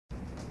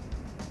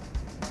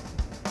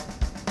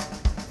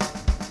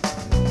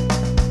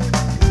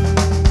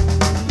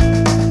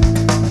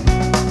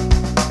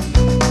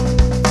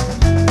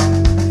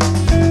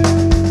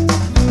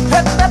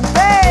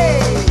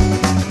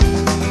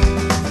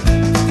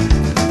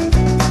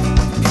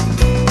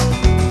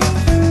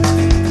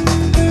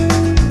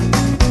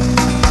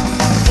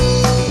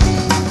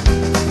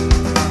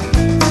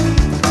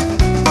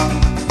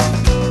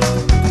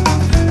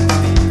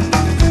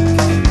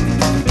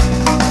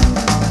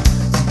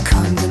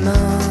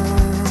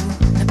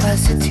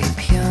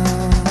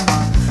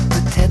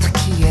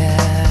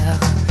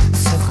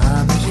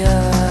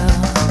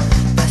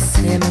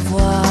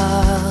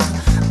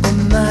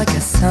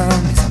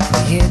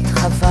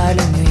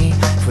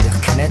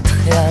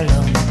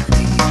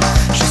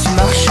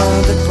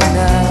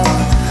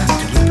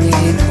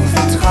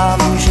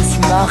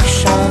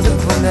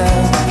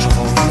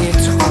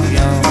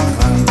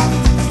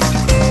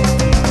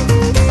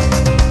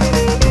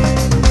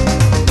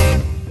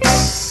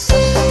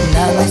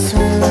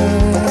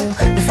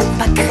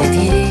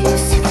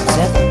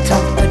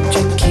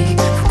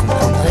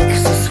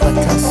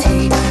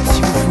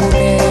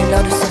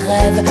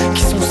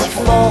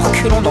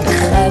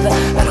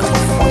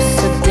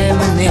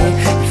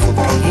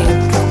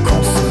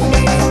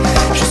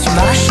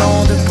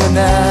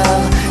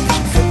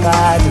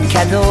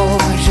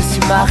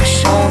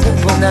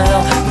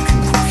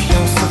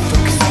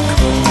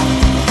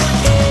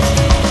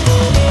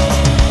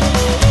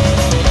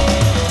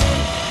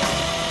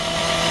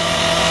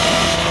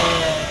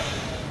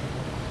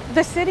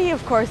The city,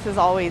 of course, is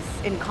always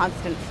in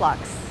constant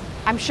flux.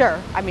 I'm sure.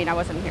 I mean, I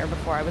wasn't here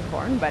before I was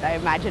born, but I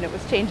imagine it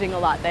was changing a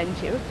lot then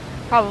too,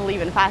 probably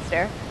even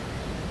faster.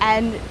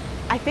 And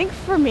I think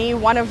for me,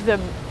 one of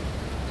the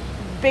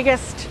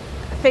biggest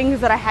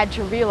things that I had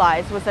to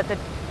realize was that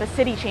the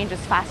city changes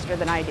faster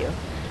than I do.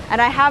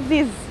 And I have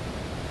these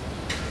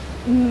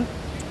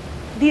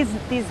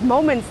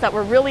moments that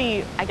were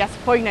really, I guess,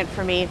 poignant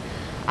for me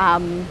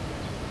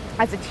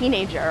as a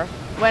teenager,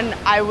 when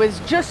I was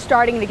just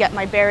starting to get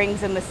my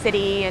bearings in the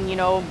city and, you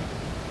know,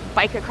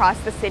 bike across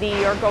the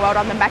city or go out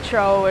on the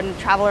metro and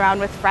travel around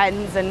with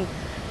friends and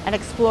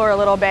explore a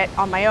little bit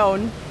on my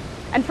own.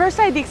 And first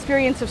I had the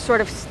experience of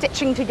sort of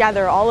stitching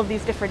together all of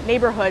these different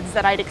neighborhoods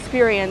that I'd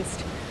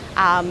experienced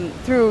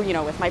through, you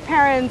know, with my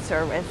parents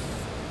or with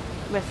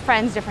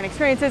friends, different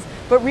experiences,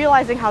 but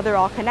realizing how they're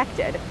all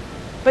connected.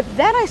 But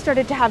then I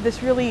started to have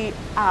this really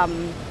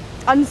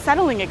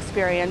unsettling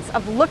experience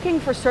of looking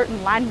for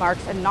certain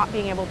landmarks and not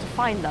being able to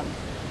find them.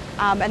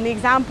 And the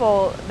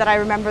example that I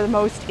remember the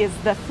most is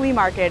the flea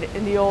market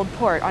in the old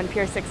port on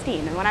Pier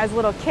 16. And when I was a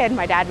little kid,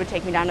 my dad would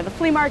take me down to the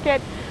flea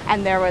market,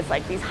 and there was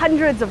like these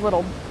hundreds of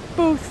little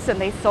booths,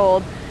 and they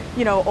sold,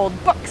 you know,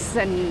 old books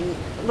and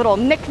little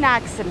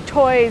knickknacks and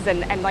toys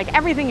and like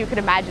everything you could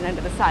imagine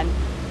under the sun.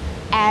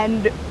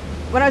 And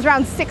when I was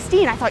around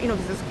 16, I thought, you know,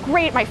 this is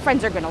great. My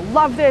friends are going to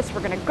love this.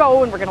 We're going to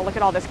go and we're going to look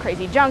at all this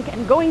crazy junk.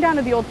 And going down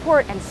to the old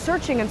port and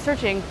searching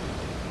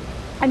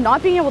and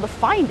not being able to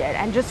find it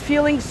and just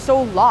feeling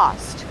so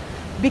lost,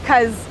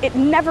 because it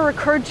never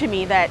occurred to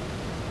me that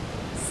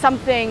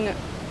something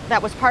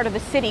that was part of the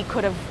city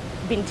could have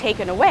been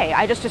taken away.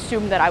 I just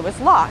assumed that I was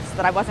lost,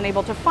 that I wasn't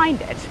able to find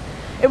it.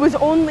 It was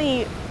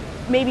only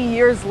maybe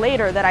years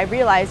later that I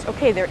realized,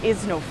 okay, there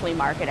is no flea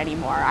market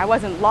anymore. I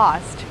wasn't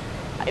lost.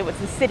 It was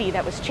the city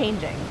that was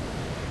changing.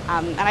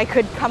 And I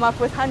could come up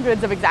with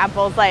hundreds of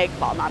examples, like,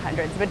 well, not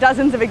hundreds, but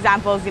dozens of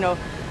examples, you know,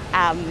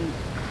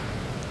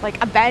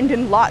 like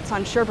abandoned lots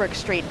on Sherbrooke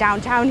Street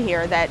downtown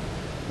here that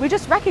we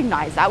just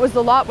recognized. That was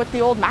the lot with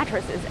the old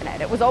mattresses in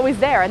it. It was always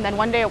there, and then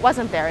one day it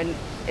wasn't there. And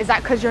is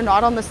that because you're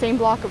not on the same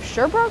block of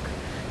Sherbrooke?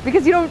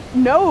 Because you don't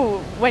know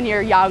when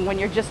you're young, when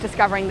you're just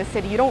discovering the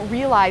city, you don't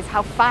realize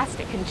how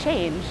fast it can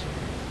change.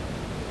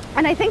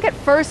 And I think at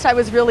first I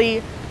was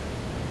really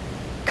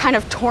kind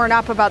of torn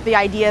up about the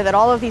idea that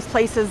all of these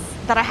places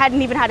that I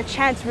hadn't even had a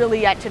chance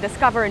really yet to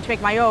discover and to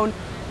make my own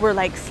were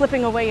like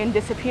slipping away and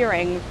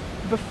disappearing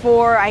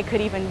before I could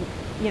even,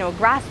 you know,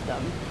 grasp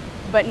them.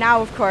 But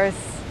now, of course,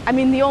 I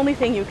mean, the only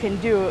thing you can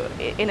do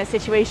in a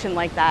situation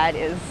like that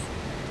is,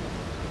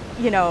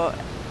 you know,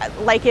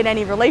 like in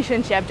any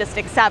relationship, just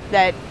accept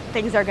that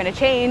things are going to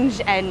change,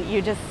 and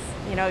you just,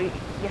 you know,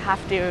 you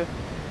have to,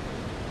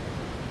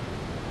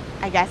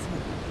 I guess,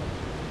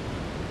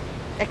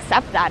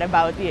 accept that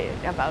about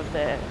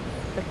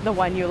the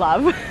one you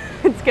love.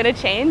 It's going to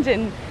change,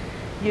 and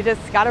you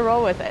just got to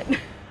roll with it.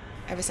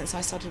 Ever since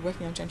I started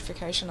working on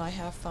gentrification, I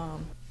have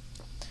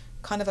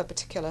kind of a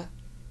particular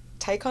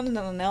take on an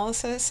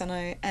analysis,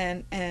 and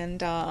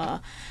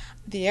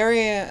the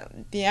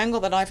angle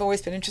that I've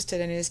always been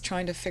interested in is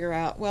trying to figure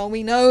out, well,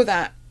 we know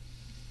that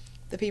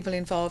the people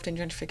involved in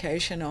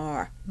gentrification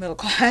are middle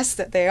class,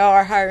 that they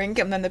are higher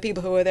income than the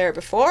people who were there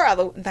before,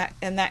 and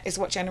that is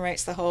what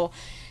generates the whole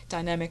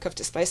dynamic of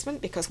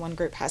displacement, because one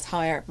group has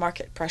higher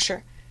market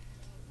pressure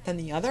than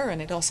the other,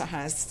 and it also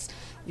has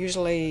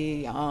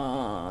usually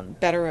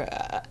better,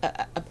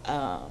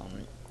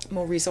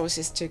 more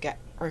resources to get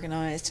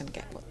organized and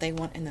get what they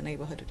want in the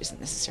neighborhood. It isn't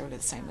necessarily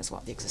the same as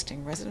what the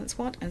existing residents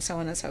want, and so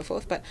on and so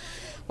forth. But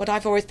what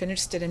I've always been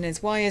interested in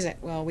is, why is it?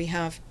 Well, we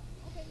have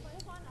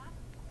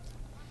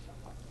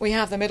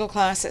the middle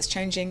class that's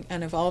changing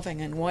and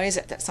evolving, and why is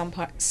it that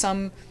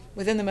some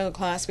within the middle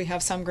class we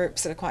have some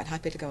groups that are quite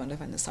happy to go and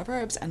live in the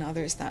suburbs, and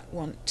others that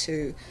want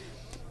to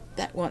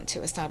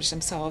establish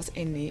themselves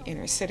in the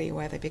inner city,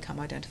 where they become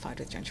identified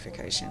with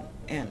gentrification.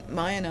 And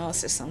my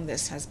analysis on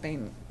this has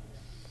been,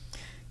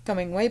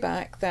 coming way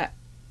back, that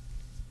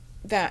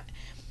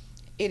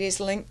it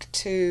is linked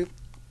to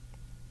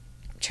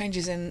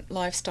changes in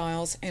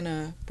lifestyles in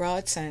a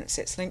broad sense.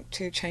 It's linked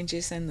to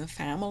changes in the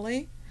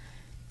family.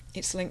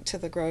 It's linked to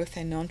the growth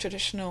in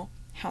non-traditional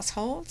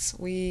households.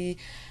 We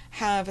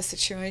have a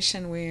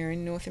situation where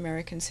in North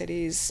American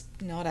cities,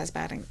 not as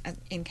bad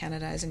in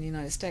Canada as in the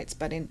United States,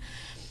 but in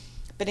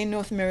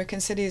North American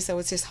cities there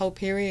was this whole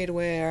period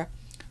where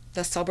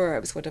the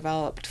suburbs were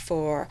developed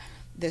for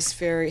this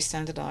very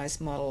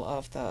standardized model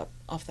of the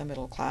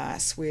middle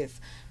class, with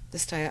the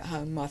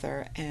stay-at-home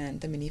mother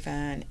and the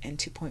minivan and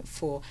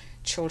 2.4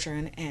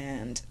 children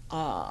and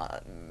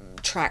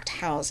tract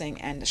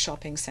housing and the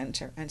shopping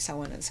center and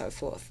so on and so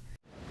forth.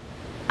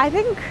 I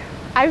think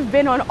I've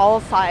been on all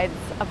sides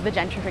of the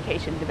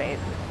gentrification debate.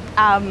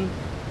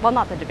 Well,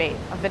 not the debate,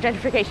 of the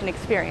gentrification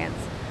experience.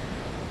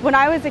 When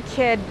I was a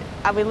kid,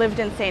 we lived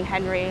in St.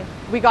 Henry.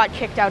 We got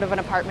kicked out of an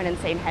apartment in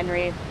St.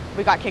 Henry.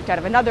 We got kicked out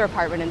of another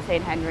apartment in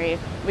St. Henry.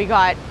 We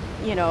got,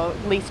 you know,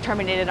 lease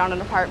terminated on an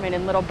apartment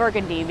in Little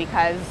Burgundy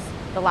because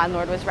the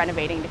landlord was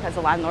renovating, because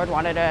the landlord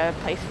wanted a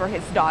place for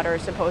his daughter,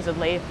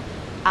 supposedly.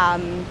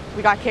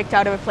 We got kicked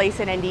out of a place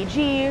in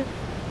NDG.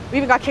 We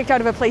even got kicked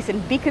out of a place in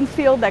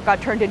Beaconsfield that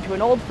got turned into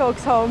an old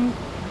folks home.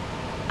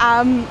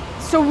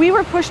 So we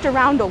were pushed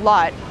around a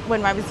lot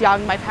when I was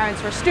young. My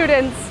parents were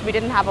students. We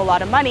didn't have a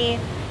lot of money.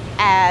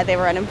 They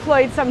were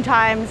unemployed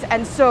sometimes.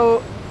 And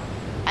so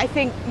I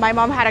think my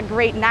mom had a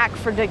great knack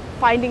for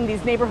finding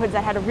these neighborhoods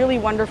that had a really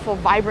wonderful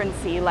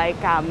vibrancy,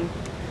 like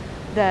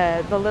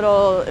the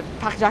little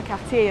Parc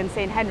Jacques-Cartier in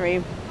St.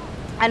 Henry.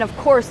 And of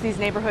course, these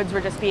neighborhoods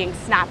were just being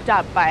snapped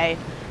up by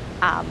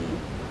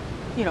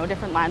you know,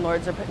 different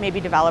landlords or maybe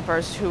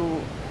developers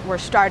who were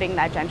starting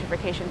that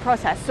gentrification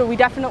process. So we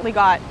definitely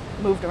got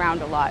moved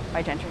around a lot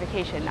by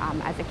gentrification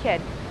as a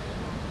kid.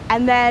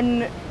 And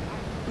then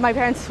my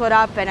parents split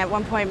up, and at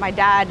one point my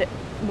dad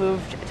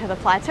moved to the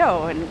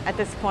plateau. And at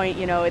this point,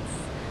 you know, it's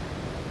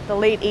the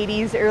late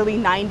 80s, early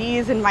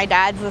 90s, and my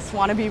dad's this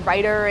wannabe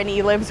writer, and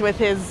he lives with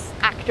his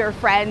actor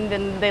friend,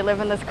 and they live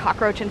in this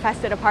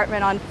cockroach-infested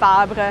apartment on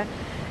Fabre.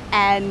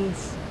 And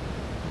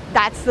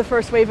that's the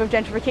first wave of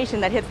gentrification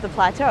that hits the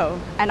plateau.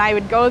 And I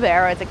would go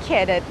there as a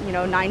kid at, you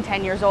know, 9,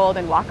 10 years old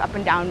and walk up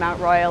and down Mount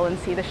Royal and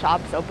see the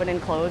shops open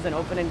and close and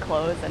open and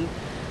close.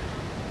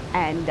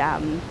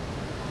 And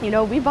you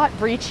know, we bought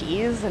brie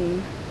cheese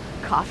and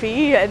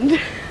coffee, and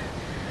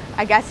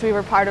I guess we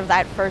were part of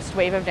that first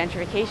wave of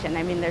gentrification.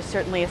 I mean, there's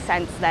certainly a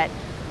sense that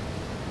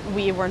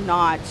we were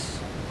not,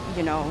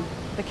 you know,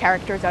 the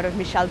characters out of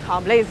Michel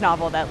Tremblay's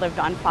novel that lived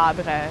on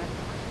Fabre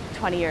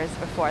 20 years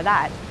before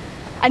that.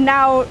 And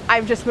now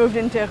I've just moved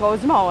into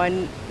Rosemont,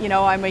 and you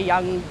know, I'm a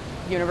young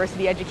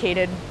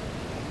university-educated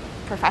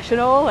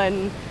professional,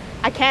 and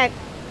I can't,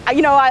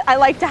 you know, I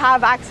like to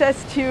have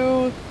access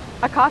to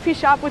a coffee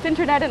shop with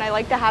internet, and I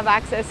like to have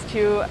access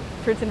to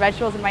fruits and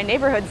vegetables in my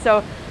neighborhood.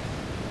 So,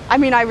 I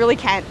mean, I really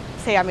can't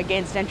say I'm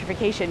against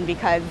gentrification,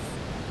 because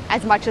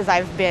as much as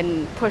I've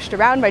been pushed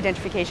around by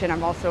gentrification,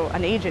 I'm also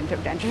an agent of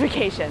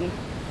gentrification.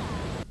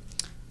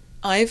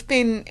 I've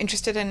been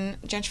interested in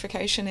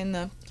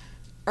gentrification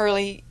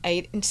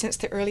since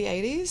the early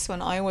 80s,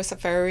 when I was a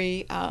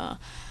very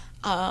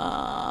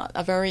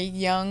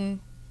young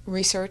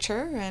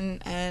researcher,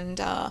 and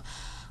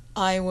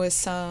I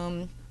was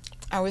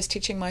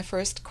teaching my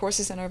first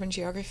courses in urban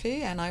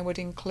geography, and I would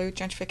include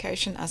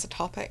gentrification as a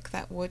topic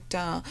that would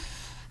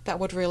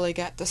really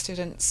get the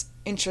students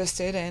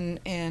interested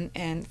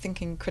in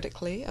thinking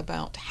critically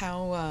about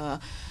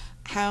how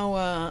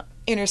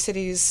inner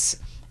cities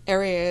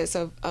areas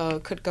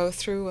could go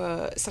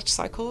through such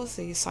cycles,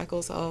 these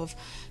cycles of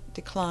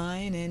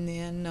decline and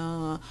then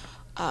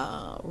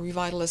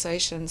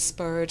revitalization,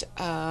 spurred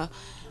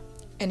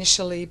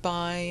initially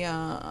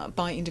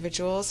by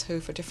individuals who,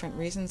 for different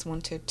reasons,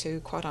 wanted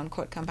to quote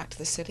unquote come back to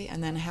the city,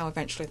 and then how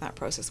eventually that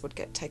process would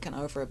get taken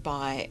over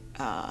by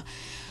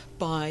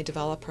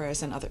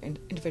developers and other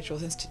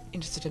individuals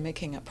interested in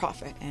making a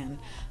profit. And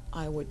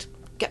I would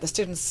get the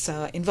students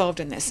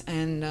involved in this,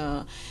 and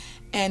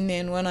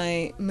then when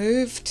I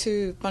moved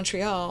to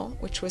Montreal,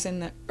 which was in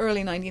the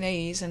early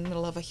 1980s, in the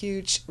middle of a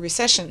huge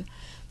recession,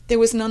 there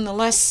was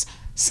nonetheless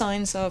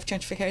signs of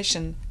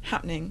gentrification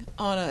happening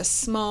on a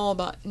small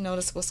but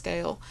noticeable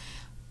scale.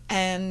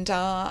 And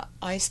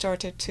I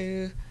started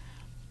to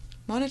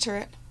monitor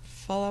it,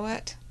 follow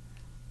it,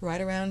 ride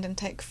around and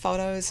take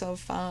photos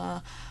of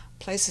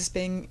places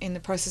being in the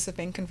process of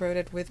being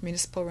converted with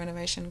municipal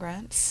renovation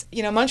grants.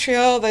 You know,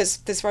 Montreal, there's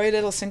very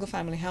little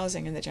single-family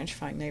housing in the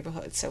gentrifying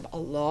neighborhoods, so a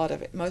lot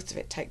of it, most of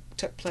it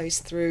took place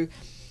through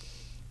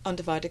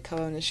undivided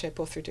co-ownership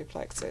or through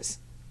duplexes.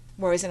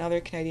 Whereas in other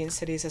Canadian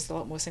cities, there's a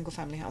lot more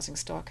single-family housing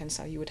stock, and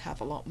so you would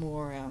have a lot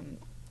more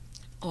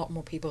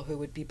people who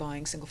would be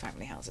buying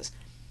single-family houses.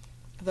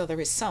 Though there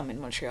is some in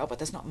Montreal, but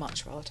there's not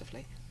much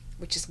relatively,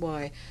 which is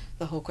why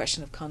the whole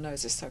question of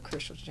condos is so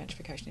crucial to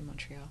gentrification in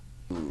Montreal.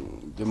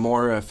 The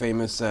more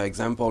famous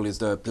example is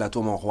the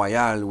Plateau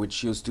Mont-Royal,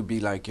 which used to be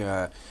like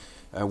a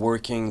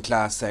working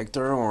class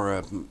sector or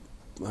a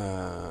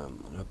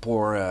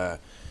poor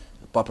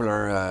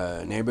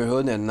popular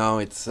neighborhood, and now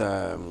it's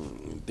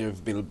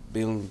they've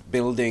been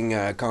building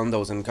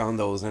condos and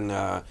condos, and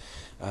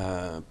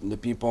the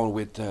people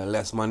with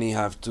less money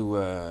have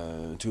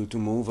to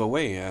move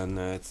away, and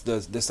it's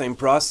the same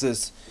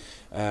process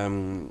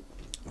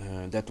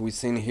that we've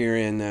seen here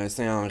in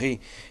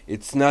Saint-Henri.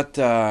 It's not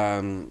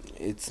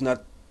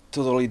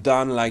totally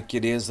done like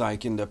it is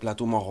like in the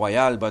Plateau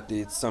Mont-Royal, but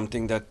it's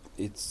something that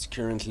it's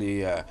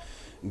currently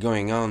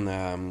going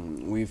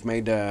on. We've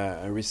made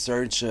a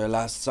research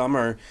last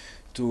summer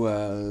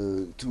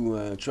to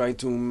try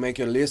to make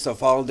a list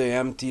of all the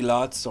empty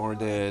lots or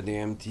the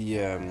empty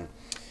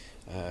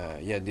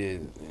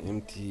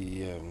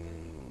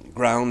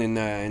ground in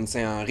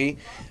Saint-Henri,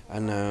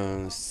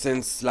 and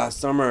since last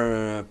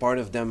summer part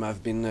of them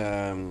have been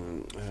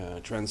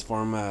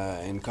transformed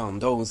in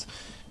condos.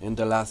 In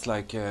the last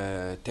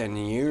 10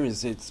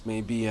 years, it's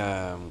maybe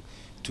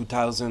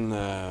 2,000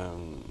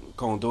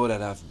 condos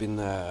that have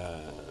been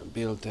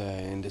built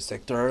in the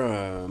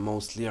sector,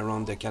 mostly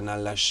around the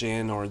Canal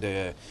Lachine or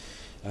the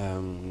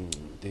the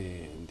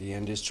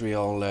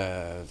industrial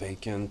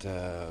vacant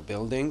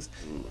buildings.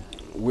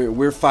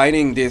 We're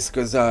fighting this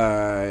because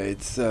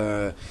it's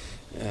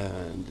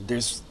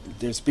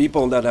there's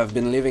people that have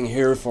been living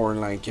here for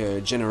like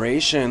a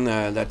generation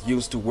that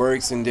used to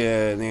work in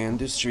the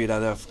industry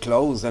that have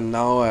closed, and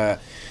now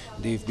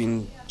they've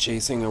been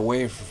chasing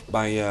away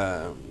by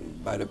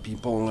the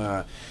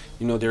people.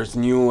 You know, there's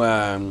new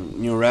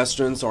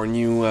restaurants or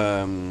new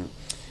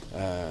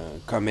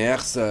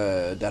commerce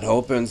that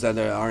opens that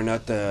are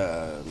not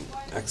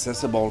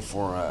accessible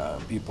for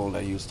people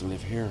that used to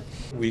live here.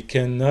 We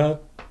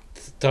cannot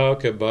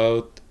talk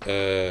about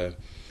a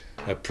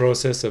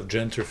process of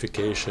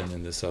gentrification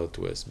in the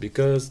Southwest,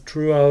 because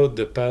throughout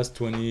the past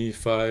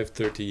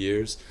 25-30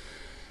 years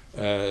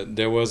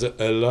there was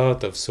a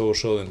lot of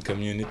social and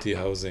community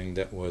housing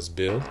that was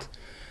built.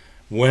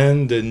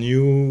 When the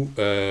new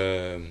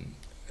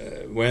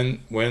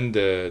when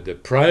the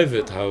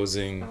private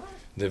housing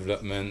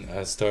development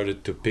has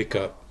started to pick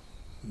up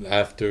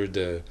after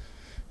the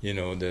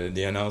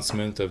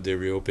announcement of the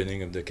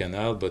reopening of the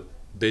canal, but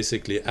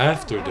basically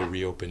after the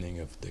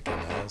reopening of the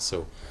canal,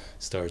 so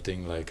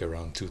starting like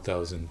around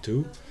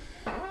 2002,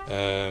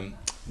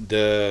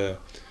 the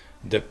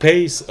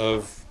pace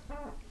of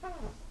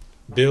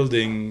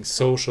building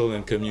social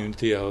and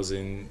community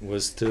housing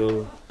was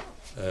still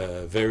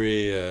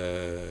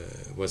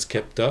was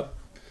kept up,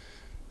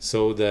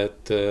 so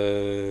that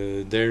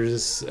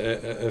there's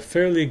a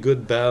fairly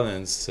good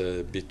balance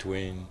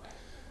between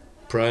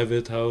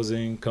private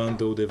housing,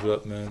 condo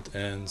development,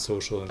 and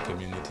social and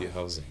community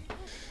housing.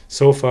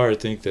 So far, I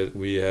think that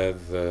we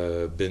have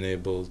been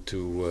able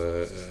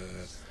to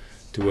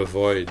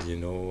avoid,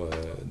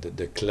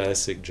 the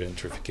classic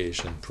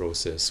gentrification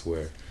process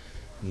where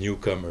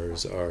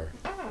newcomers are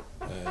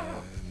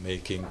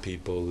making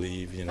people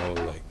leave,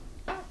 like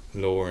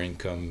lower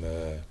income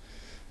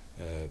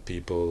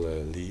people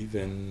leave,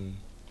 and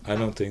I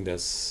don't think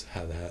that's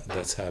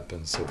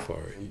happened so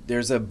far.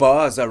 There's a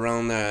buzz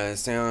around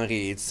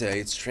Saint-Henri. It's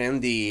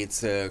trendy.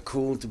 It's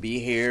cool to be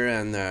here,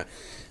 and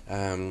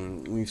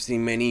we've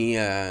seen many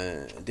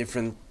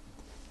different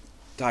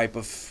type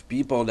of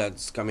people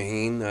that's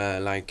coming in,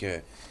 like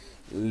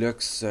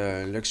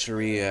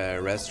luxury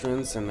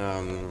restaurants, and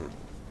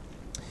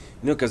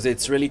because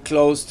it's really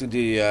close to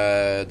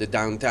the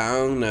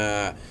downtown.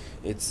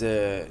 It's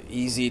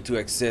easy to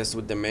access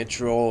with the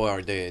metro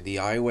or the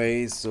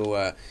highways.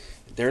 So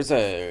there's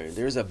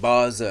a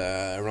buzz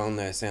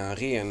around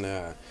Saint-Henri, and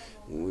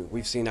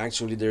we've seen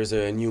actually there's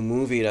a new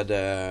movie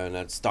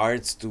that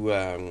starts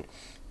to.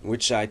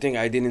 Which I think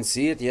I didn't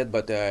see it yet,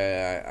 but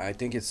I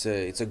think it's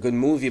a good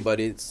movie. But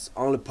it's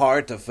only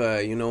part of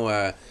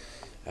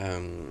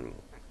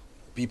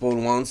people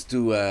wants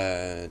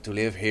to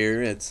live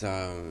here. It's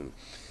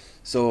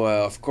so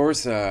of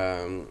course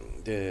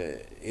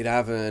it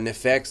have an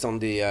effect on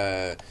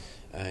the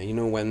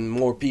when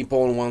more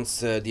people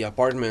wants the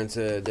apartment,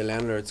 the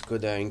landlords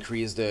could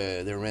increase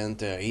the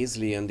rent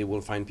easily, and they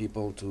will find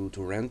people to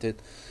rent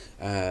it.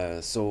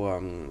 So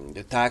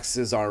the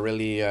taxes are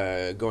really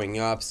going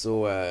up,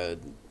 so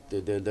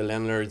the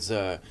landlords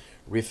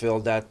refill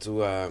that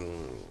to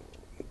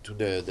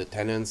the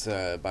tenants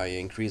by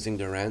increasing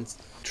the rents.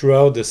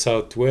 Throughout the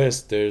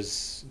Southwest,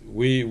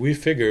 we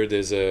figure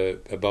there's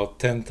about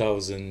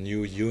 10,000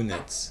 new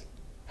units,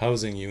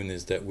 housing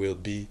units, that will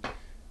be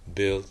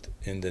built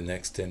in the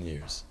next 10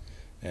 years,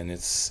 and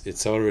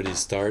it's already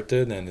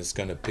started, and it's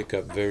going to pick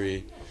up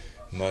very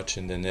much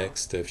in the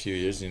next few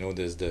years.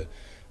 There's the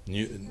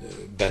new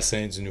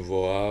Bassin du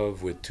Nouveau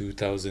Havre with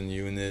 2,000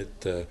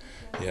 units. You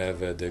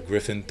have the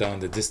Griffintown,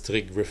 the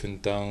district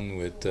Griffintown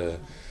with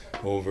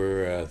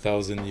over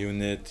 1,000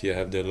 units. You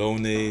have the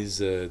Launay's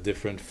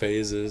different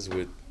phases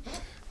with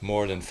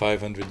more than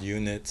 500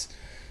 units.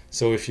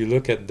 So if you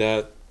look at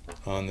that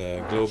on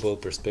a global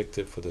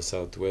perspective for the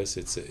Southwest,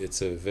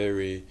 it's a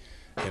very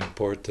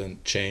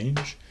important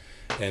change.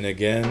 And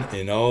again,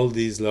 in all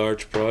these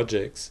large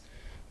projects,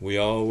 we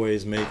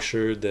always make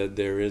sure that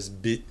there is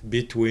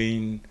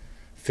between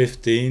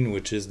 15,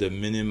 which is the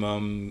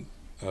minimum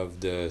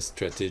of the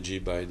strategy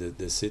by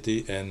the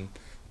city, and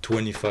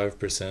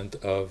 25%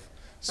 of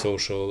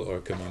social or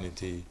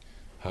community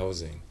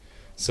housing,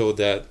 so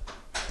that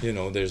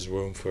there's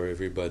room for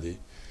everybody.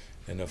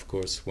 And of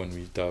course, when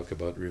we talk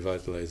about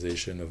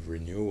revitalization of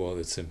renewal,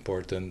 it's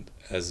important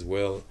as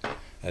well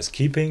as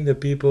keeping the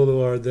people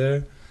who are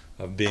there,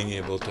 of being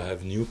able to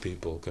have new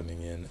people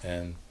coming in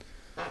and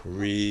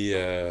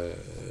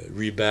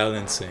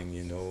rebalancing,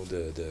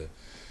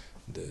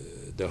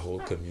 the whole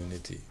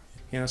community.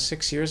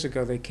 6 years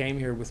ago they came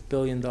here with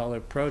billion-dollar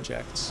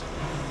projects,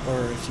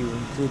 or if you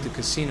include the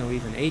casino,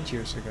 even 8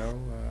 years ago,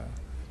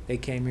 they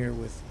came here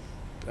with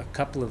a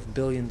couple of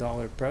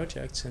billion-dollar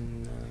projects,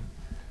 and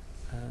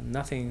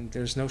nothing.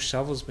 There's no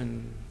shovels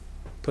been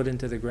put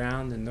into the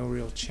ground, and no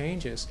real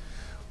changes.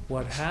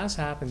 What has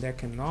happened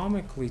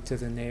economically to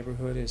the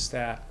neighborhood is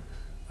that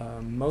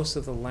most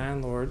of the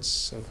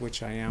landlords, of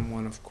which I am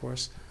one, of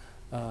course,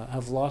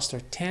 have lost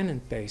their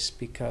tenant base,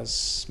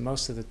 because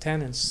most of the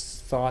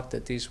tenants thought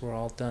that these were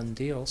all done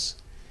deals,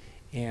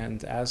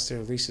 And as their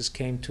leases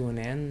came to an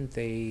end,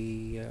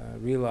 they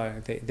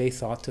realized they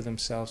thought to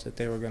themselves that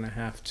they were going to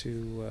have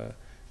to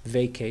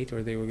vacate,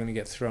 or they were going to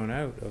get thrown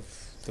out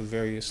of the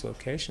various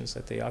locations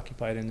that they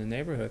occupied in the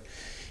neighborhood.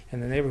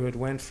 And the neighborhood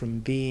went from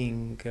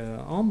being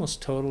almost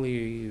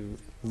totally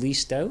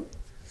leased out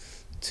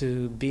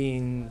to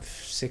being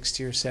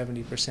 60 or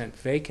 70%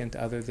 vacant,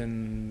 other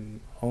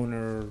than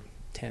owner,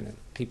 tenant,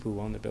 people who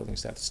own the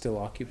buildings that still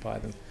occupy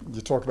them.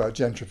 You talk about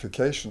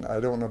gentrification. I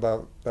don't know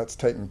about that's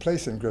taken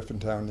place in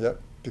Griffintown yet,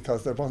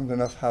 because there wasn't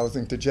enough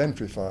housing to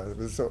gentrify. There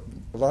was a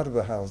lot of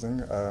the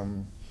housing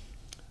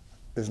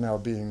is now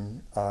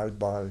being eyed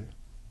by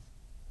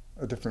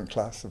a different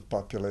class of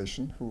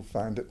population who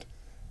find it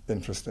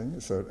interesting.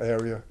 It's an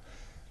area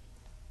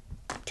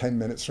 10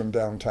 minutes from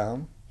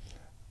downtown.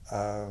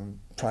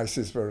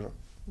 Prices were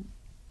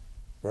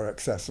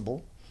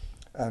accessible,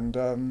 and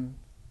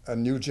a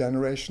new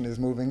generation is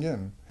moving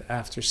in.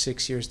 After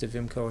 6 years, the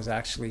Vimco has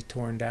actually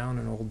torn down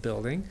an old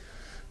building,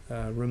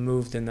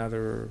 removed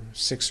another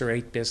 6 or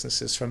 8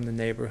 businesses from the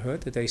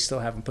neighborhood. They still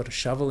haven't put a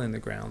shovel in the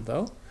ground,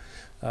 though.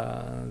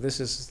 This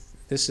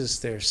is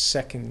their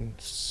second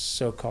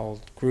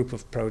so-called group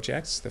of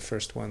projects. The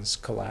first one's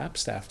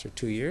collapsed after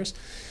 2 years,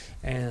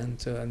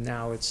 and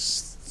now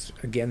it's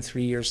again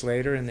 3 years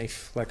later, and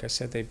they've, like I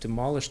said, they've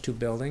demolished 2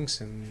 buildings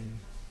and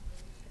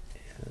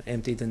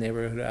emptied the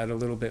neighborhood out a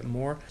little bit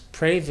more.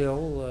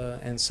 Prayville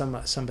and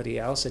somebody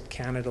else at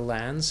Canada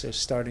Lands are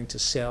starting to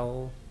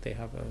sell. They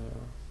have a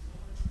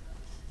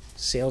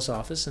sales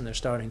office, and they're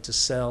starting to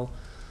sell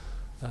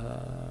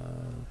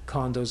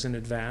condos in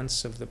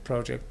advance of the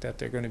project that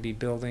they're going to be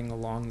building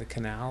along the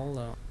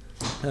canal.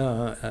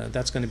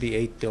 That's going to be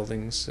 8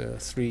 buildings,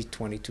 3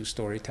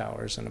 22-story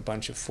towers, and a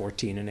bunch of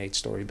 14 and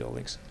 8-story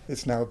buildings.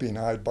 It's now being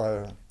eyed by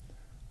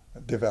a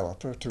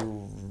developer to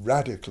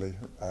radically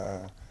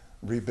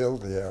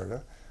rebuild the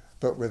area,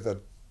 but with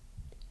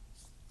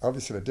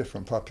obviously a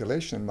different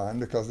population in mind,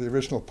 because the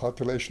original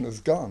population is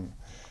gone.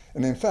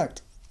 And in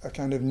fact, a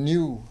kind of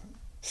new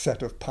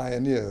set of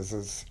pioneers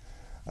has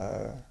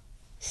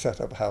set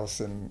up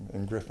house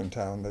in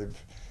Griffintown.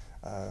 They've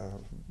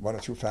 1 or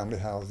 2 family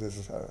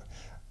houses,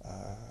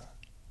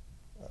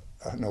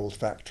 an old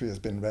factory has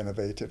been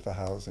renovated for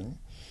housing,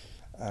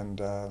 and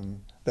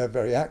they're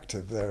very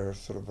active. They're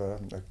sort of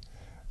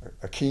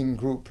a keen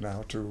group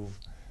now to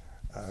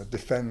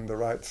defend the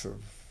rights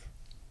of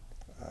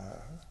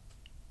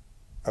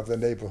the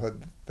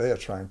neighborhood they are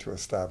trying to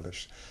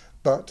establish.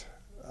 But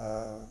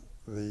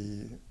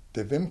the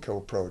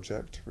Vimco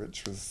project,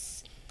 which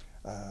was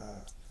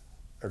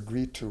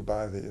agreed to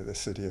by the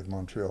city of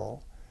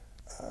Montreal,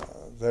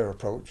 their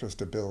approach was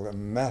to build a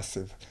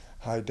massive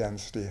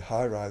high-density,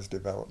 high-rise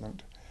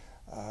development,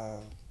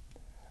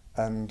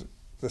 and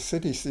the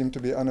city seemed to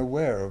be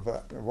unaware of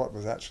what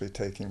was actually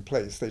taking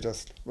place. They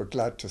just were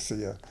glad to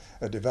see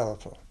a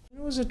developer.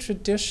 It was a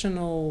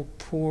traditional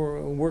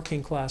poor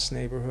working class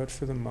neighborhood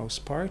for the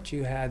most part.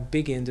 You had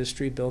big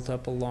industry built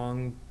up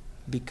along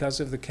because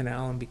of the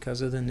canal and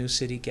because of the new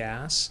city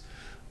gas,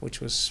 which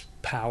was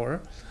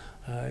power.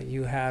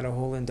 You had a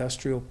whole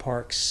industrial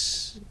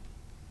parks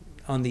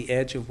on the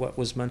edge of what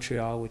was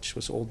Montreal, which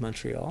was Old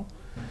Montreal.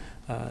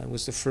 It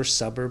was the first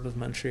suburb of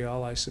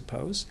Montreal, I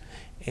suppose.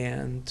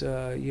 And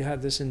you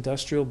had this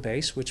industrial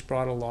base which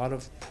brought a lot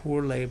of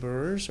poor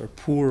laborers, or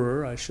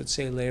poorer, I should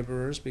say,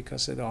 laborers,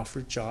 because it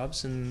offered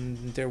jobs,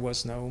 and there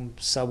was no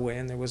subway,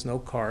 and there was no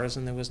cars,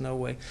 and there was no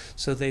way.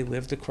 So they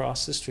lived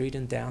across the street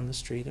and down the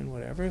street and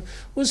whatever. It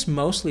was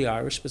mostly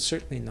Irish, but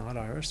certainly not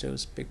Irish. There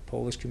was big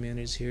Polish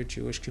communities here,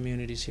 Jewish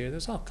communities here.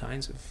 There's all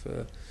kinds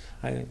of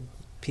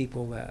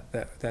people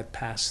that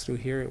passed through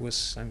here.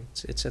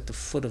 It's at the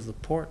foot of the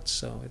port,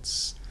 so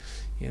it's,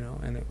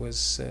 and it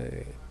was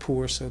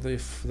poor, so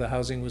the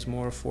housing was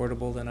more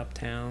affordable than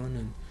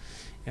uptown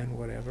and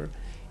whatever.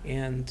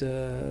 And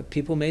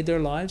people made their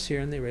lives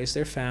here, and they raised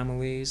their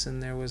families,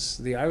 and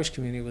the Irish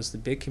community was the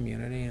big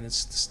community, and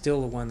it's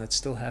still the one that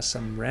still has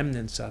some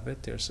remnants of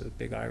it. There's a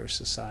big Irish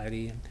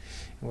society and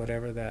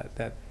whatever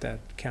that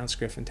counts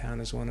Griffintown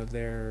as one of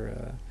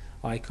their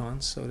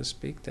icons, so to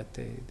speak, that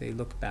they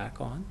look back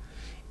on.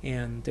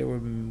 And there were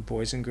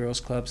boys and girls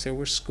clubs, there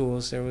were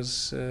schools, there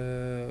was,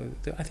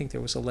 I think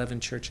there was 11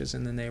 churches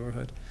in the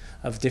neighborhood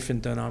of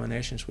different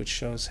denominations, which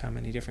shows how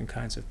many different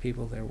kinds of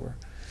people there were.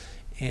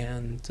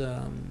 And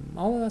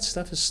all of that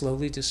stuff has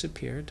slowly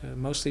disappeared,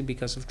 mostly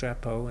because of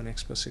Drapeau and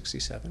Expo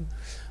 67.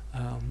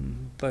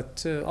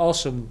 But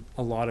also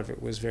a lot of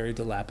it was very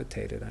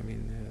dilapidated. I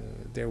mean,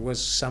 there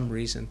was some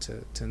reason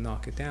to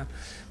knock it down.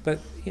 But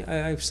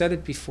I've said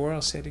it before,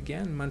 I'll say it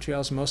again,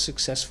 Montreal's most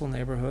successful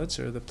neighborhoods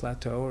are the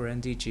Plateau or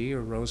NDG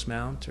or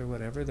Rosemount or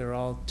whatever. They're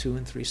all 2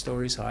 and 3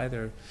 stories high.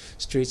 They're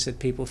streets that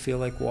people feel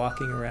like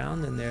walking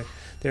around, and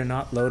they're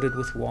not loaded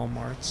with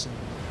Walmarts.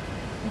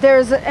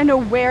 There's an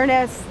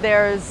awareness,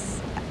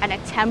 there's an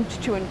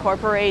attempt to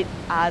incorporate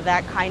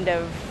that kind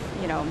of,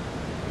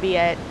 be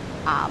it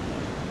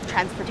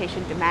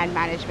transportation demand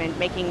management,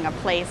 making a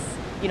place,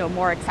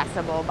 more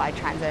accessible by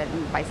transit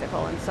and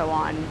bicycle and so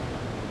on.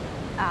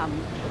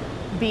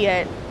 Be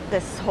it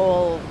this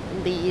whole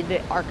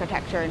LEED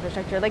architecture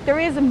infrastructure. Like there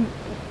is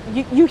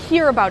you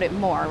hear about it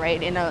more,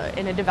 right? In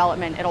a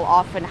development, it'll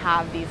often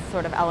have these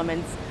sort of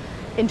elements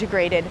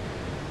integrated.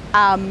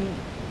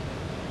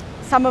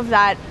 Some of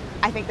that,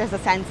 I think there's a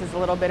sense, is a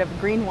little bit of a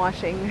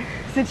greenwashing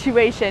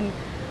situation,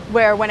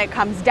 where when it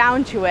comes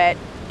down to it,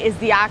 is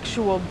the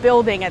actual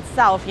building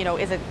itself, you know,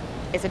 is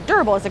it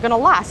durable? Is it going to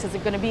last? Is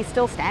it going to be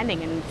still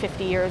standing in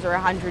 50 years or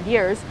 100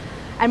 years?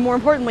 And more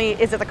importantly,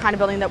 is it the kind of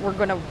building that we're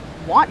going to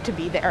want to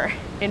be there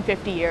in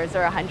 50 years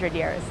or 100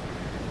 years?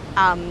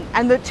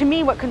 And to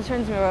me, what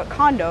concerns me about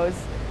condos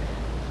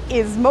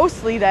is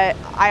mostly that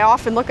I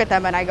often look at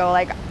them and I go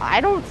like,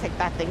 I don't think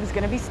that thing's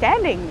going to be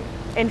standing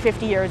in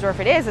 50 years, or if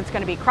it is, it's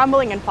going to be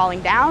crumbling and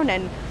falling down.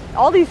 And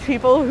all these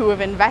people who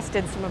have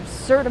invested some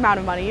absurd amount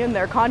of money in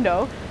their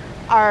condo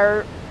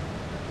are,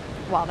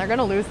 well, they're going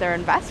to lose their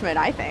investment,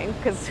 I think,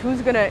 because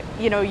who's going to,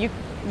 you know, you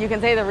can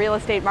say the real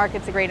estate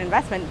market's a great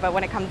investment, but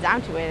when it comes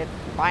down to it,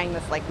 it's buying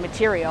this like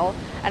material,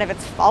 and if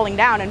it's falling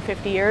down in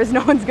 50 years,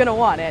 no one's going to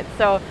want it.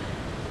 So,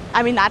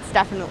 I mean, that's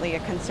definitely a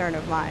concern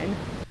of mine.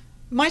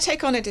 My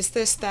take on it is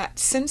this, that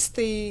since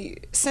the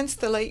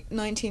late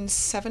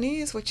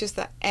 1970s, which is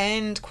the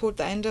end, quote,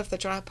 the end of the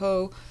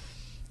Drapeau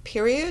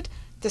period,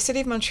 the city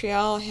of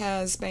Montreal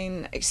has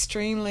been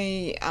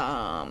extremely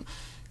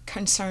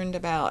concerned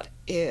about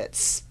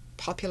its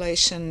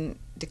population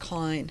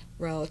decline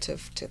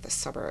relative to the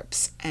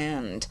suburbs.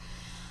 And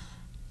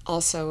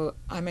also,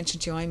 I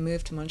mentioned to you, I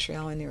moved to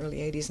Montreal in the early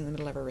 80s in the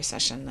middle of a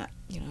recession that,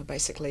 you know,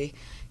 basically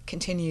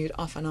continued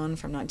off and on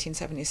from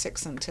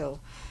 1976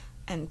 until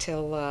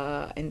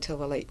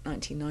the late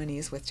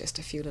 1990s, with just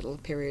a few little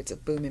periods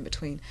of boom in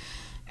between.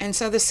 And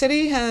so the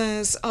city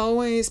has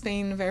always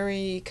been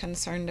very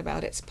concerned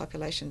about its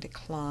population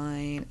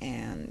decline,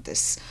 and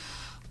this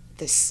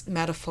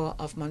metaphor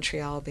of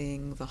Montreal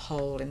being the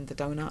hole in the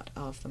donut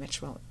of the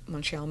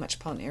Montreal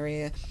metropolitan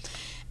area.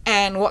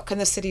 And what can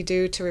the city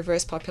do to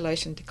reverse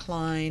population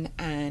decline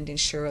and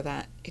ensure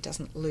that it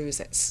doesn't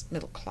lose its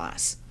middle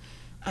class?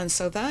 And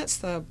so that's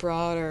the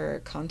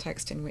broader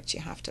context in which you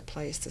have to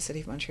place the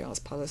City of Montreal's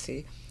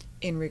policy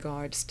in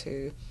regards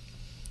to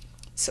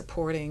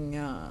supporting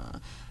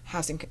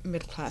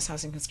middle-class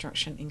housing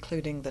construction,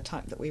 including the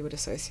type that we would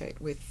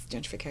associate with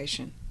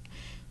gentrification.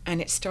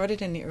 And it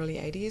started in the early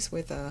 80s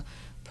with a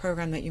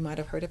program that you might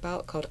have heard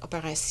about called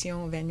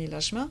Opération 20 000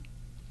 Logements,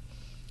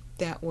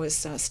 that was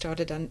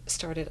started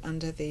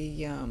under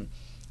the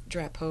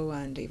Drapeau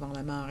and Yvon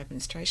Lamar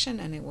administration,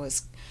 and it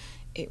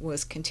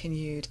was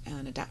continued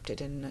and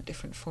adapted in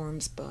different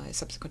forms by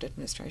subsequent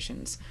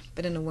administrations,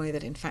 but in a way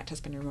that in fact has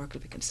been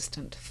remarkably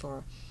consistent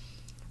for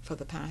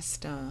the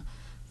past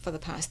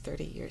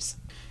 30 years.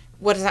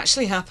 What has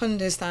actually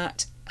happened is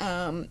that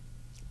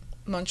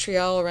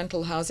Montreal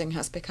rental housing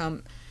has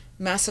become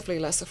massively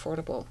less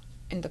affordable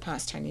in the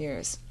past 10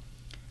 years.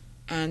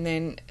 And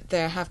then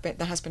there has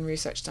been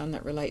research done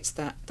that relates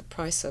that the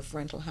price of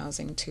rental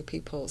housing to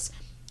people's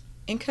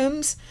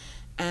incomes,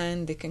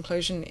 and the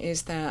conclusion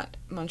is that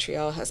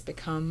Montreal has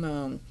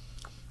become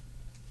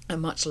a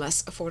much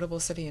less affordable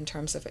city in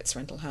terms of its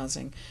rental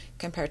housing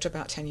compared to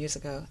about 10 years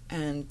ago.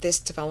 And this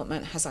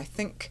development has, I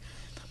think,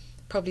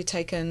 probably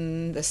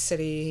taken the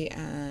city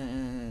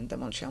and the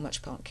Montreal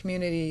metropolitan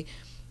community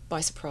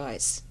by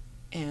surprise,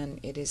 and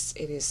it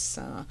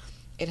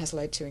has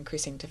led to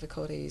increasing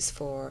difficulties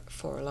for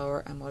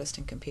lower and modest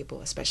income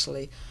people,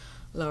 especially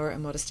lower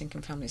and modest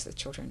income families with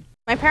children.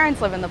 My parents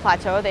live in the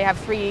Plateau. They have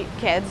 3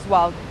 kids.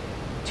 Well,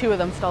 2 of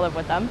them still live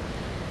with them.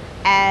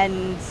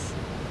 And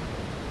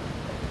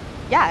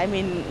yeah, I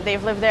mean,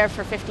 they've lived there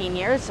for 15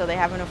 years, so they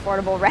have an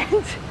affordable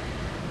rent.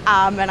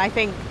 And I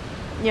think,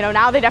 you know,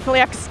 now they definitely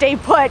have to stay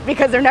put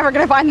because they're never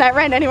going to find that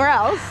rent anywhere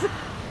else.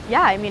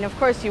 Yeah, I mean, of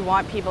course you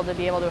want people to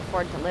be able to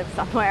afford to live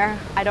somewhere.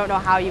 I don't know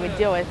how you would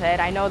deal with it.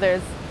 I know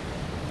there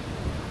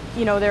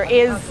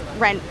is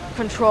rent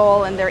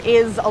control and there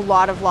is a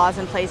lot of laws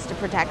in place to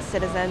protect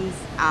citizens.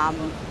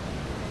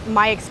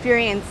 My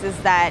experience is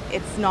that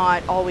it's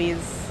not always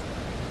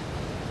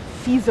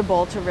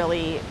feasible to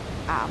really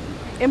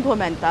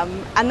implement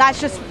them. And that's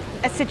just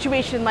a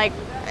situation, like,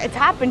 it's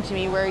happened to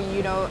me where,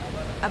 you know,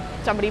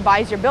 somebody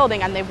buys your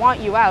building and they want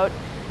you out,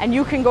 and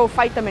you can go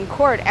fight them in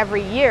court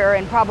every year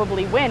and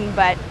probably win,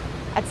 but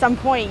at some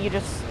point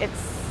it's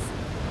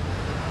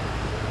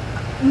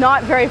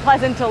not very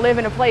pleasant to live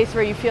in a place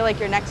where you feel like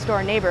your next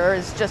door neighbor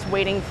is just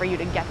waiting for you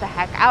to get the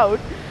heck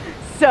out.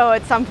 So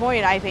at some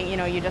point, I think, you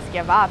know, you just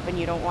give up and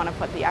you don't want to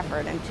put the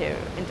effort into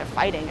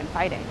fighting.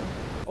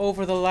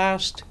 Over the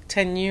last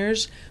 10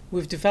 years,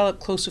 we've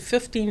developed close to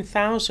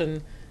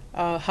 15,000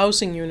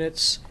 housing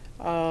units,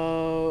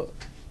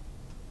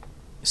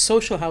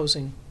 social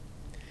housing.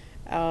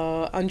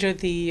 Under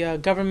the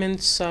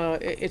government's,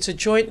 it's a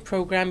joint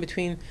program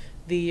between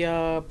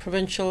the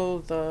provincial,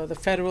 the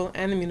federal,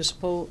 and the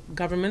municipal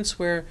governments,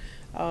 where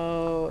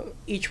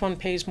each one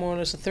pays more or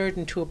less a third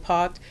into a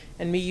pot,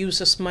 and we use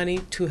this money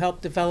to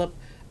help develop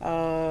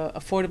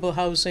affordable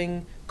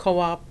housing,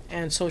 co-op,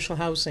 and social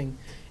housing.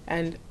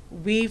 And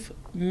we've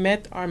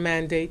met our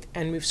mandate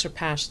and we've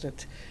surpassed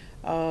it.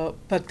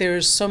 but there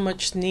is so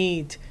much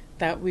need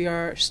that we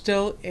are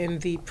still in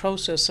the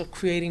process of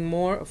creating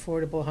more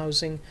affordable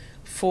housing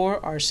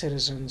for our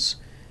citizens.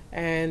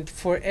 And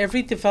for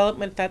every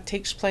development that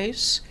takes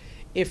place,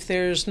 if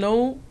there's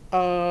no,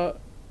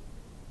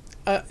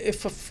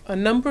 if a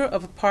number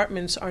of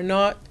apartments are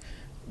not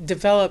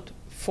developed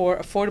for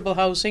affordable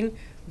housing,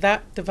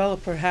 that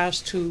developer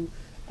has to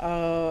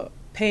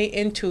pay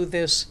into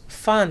this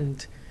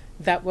fund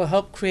that will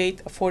help create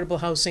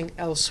affordable housing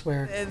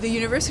elsewhere. The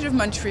University of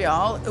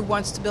Montreal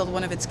wants to build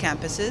one of its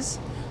campuses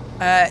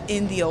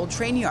in the old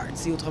train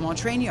yards, the Outremont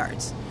train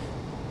yards.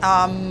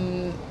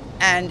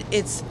 And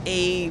it's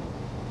a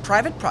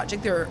private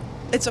project.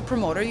 It's a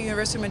promoter. The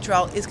University of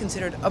Montreal is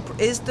considered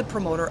is the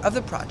promoter of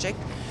the project.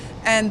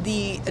 And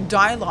the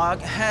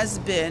dialogue has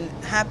been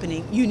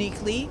happening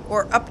uniquely,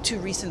 or up to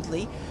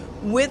recently,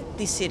 with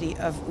the city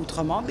of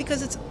Outremont,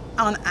 because it's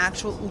on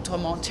actual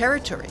Outremont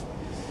territory.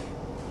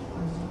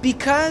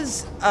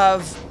 Because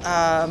of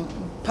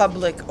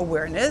public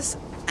awareness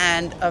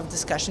and of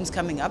discussions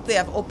coming up, they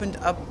have opened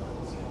up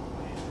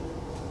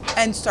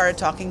and started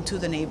talking to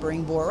the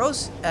neighboring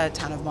boroughs,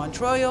 town of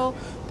Montreal,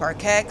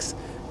 Parc-Ex,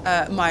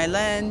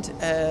 Myland,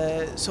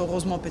 so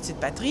Rosemont Petite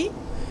Patrie,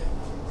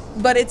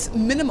 but it's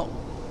minimal.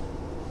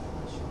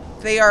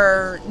 They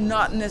are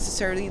not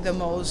necessarily the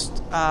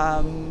most,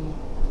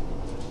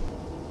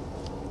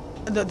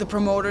 the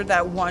promoter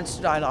that wants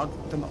to dialogue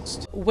the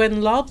most. When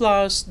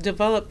Loblaws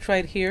developed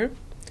right here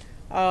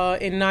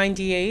in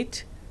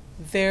 '98,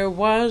 there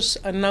was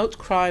an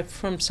outcry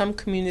from some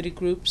community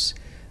groups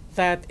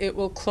that it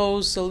will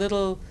close the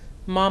little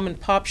mom and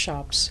pop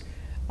shops.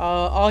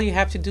 All you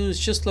have to do is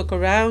just look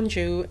around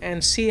you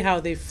and see how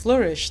they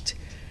flourished.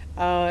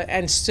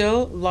 And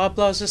still,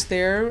 Loblaws is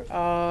there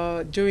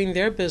doing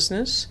their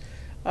business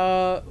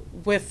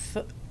with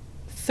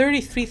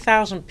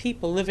 33,000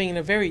 people living in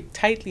a very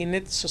tightly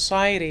knit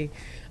society.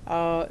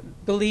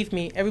 Believe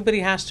me,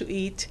 everybody has to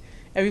eat,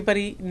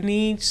 everybody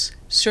needs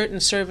certain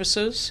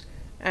services,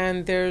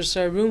 and there's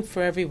room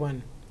for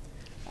everyone.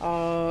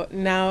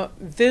 Now,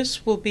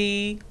 this will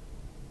be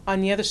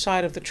on the other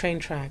side of the train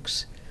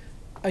tracks.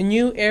 A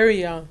new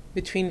area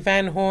between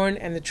Van Horn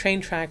and the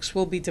train tracks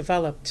will be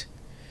developed,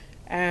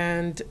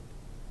 and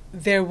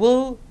there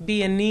will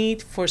be a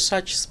need for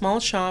such small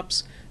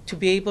shops to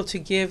be able to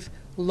give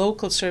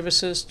local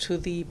services to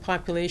the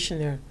population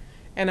there.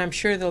 And I'm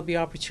sure there'll be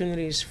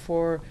opportunities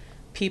for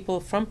people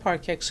from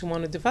Parc-Ex who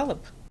want to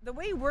develop. The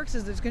way it works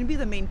is there's going to be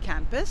the main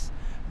campus,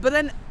 but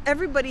then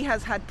everybody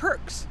has had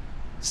perks.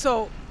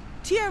 So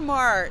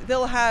TMR,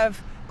 they'll have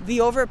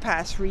the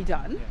overpass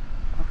redone,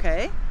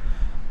 okay?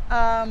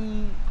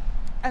 And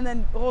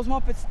then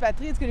Rosemont Petite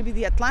Patrie, it's going to be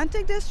the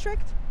Atlantic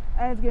District,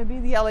 and it's going to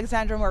be the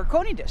Alexandra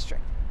Marconi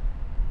District.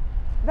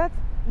 That's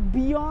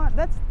beyond,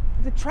 that's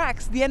the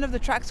tracks, the end of the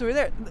tracks over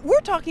there.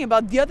 We're talking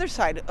about the other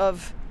side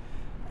of,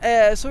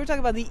 so we're talking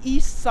about the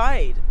east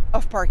side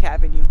of Park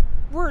Avenue.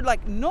 We're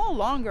like no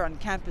longer on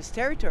campus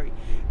territory.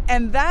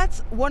 And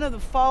that's one of the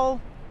fallouts,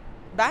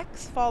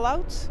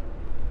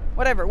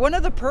 whatever, one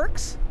of the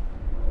perks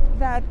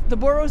that the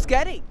borough's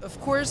getting.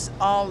 Of course,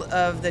 all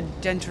of the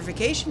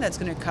gentrification that's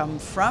going to come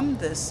from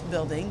this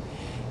building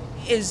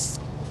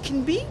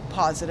can be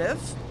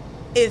positive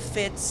if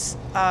it's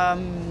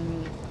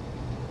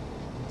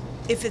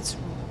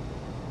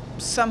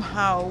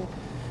somehow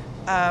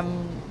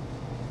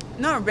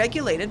not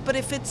regulated, but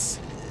if it's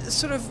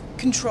sort of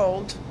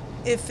controlled,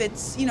 if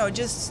it's,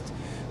 just,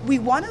 we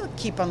want to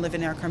keep on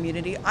living in our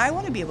community. I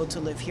want to be able to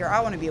live here.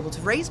 I want to be able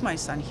to raise my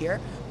son here,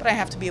 but I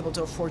have to be able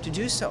to afford to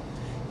do so.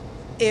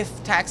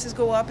 If taxes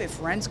go up,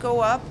 if rents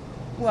go up,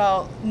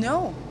 well,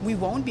 no, we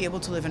won't be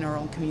able to live in our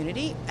own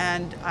community,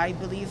 and I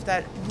believe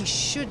that we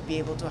should be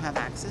able to have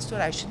access to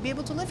it. I should be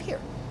able to live here.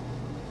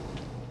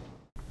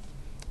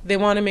 They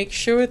want to make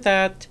sure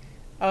that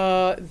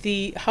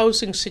the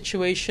housing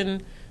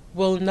situation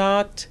will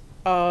not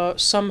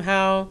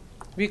somehow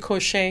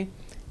ricochet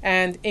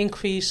and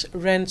increase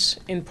rents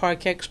in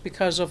Parc-Ex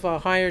because of a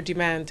higher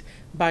demand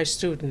by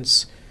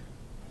students.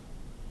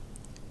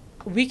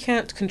 We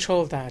can't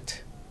control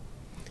that.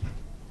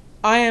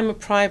 I am a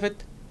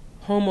private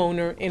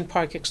homeowner in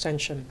Park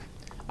Extension.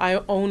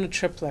 I own a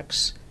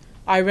triplex.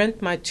 I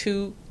rent my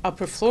 2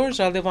 upper floors.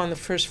 I live on the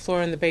first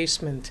floor in the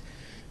basement.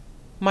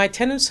 My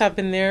tenants have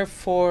been there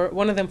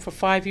one of them for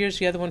 5 years,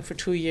 the other one for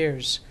 2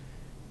 years.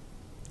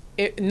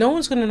 No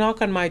one's going to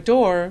knock on my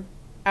door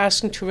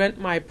asking to rent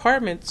my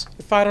apartments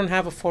if I don't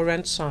have a for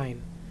rent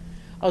sign.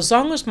 As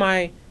long as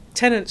my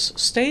tenants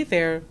stay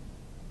there,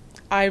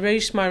 I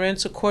raise my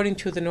rents according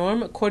to the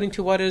norm, according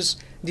to what is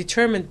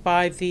determined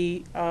by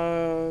the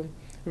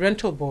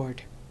rental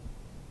board.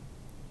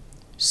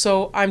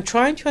 So I'm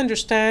trying to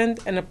understand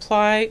and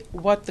apply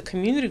what the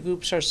community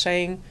groups are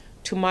saying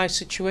to my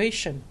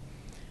situation.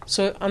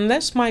 So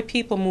unless my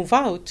people move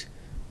out,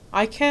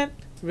 I can't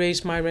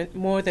raise my rent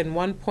more than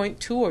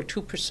 1.2 or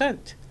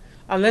 2%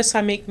 unless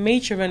I make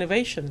major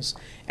renovations.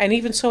 And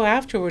even so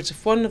afterwards,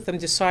 if one of them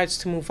decides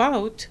to move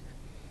out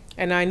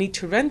and I need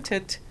to rent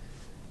it,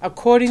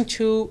 according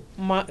to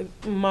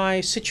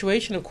my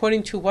situation,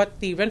 according to what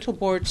the rental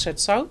board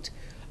sets out,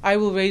 I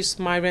will raise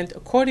my rent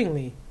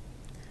accordingly.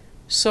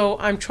 So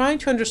I'm trying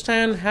to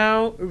understand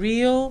how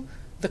real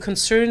the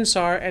concerns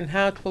are and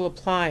how it will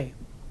apply.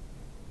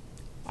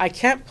 I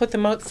can't put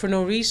them out for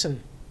no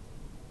reason.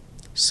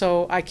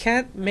 So I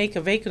can't make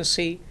a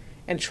vacancy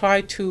and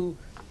try to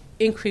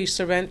increase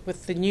the rent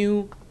with the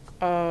new,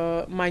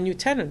 my new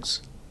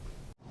tenants.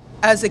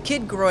 As a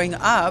kid growing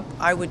up,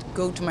 I would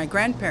go to my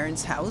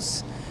grandparents'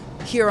 house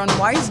here on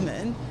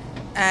Wiseman,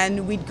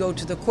 and we'd go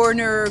to the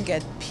corner,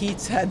 get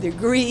pizza, the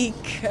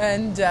Greek,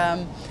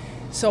 and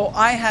so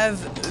I have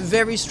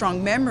very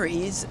strong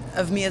memories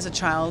of me as a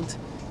child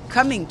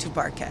coming to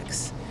Park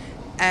X.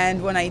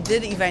 And when I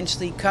did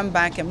eventually come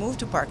back and move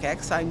to Park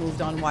X, I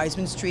moved on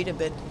Wiseman Street a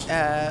bit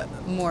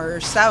more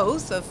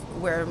south of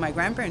where my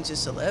grandparents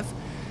used to live.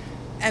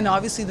 And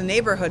obviously the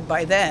neighborhood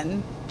by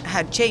then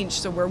had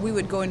changed. So where we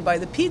would go and buy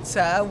the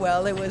pizza,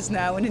 well, it was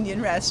now an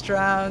Indian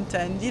restaurant,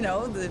 and you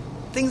know, the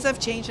things have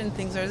changed and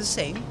things are the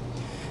same.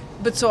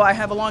 But so I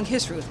have a long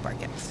history with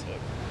Park X.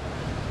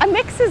 A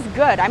mix is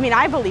good. I mean,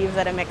 I believe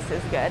that a mix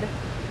is good.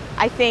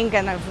 I think,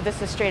 and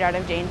this is straight out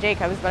of Jane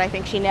Jacobs, but I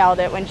think she nailed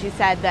it when she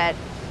said that,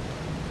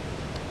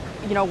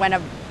 you know, when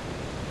a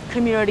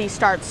community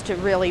starts to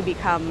really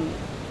become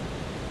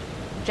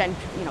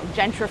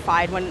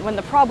gentrified, when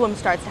the problem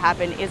starts to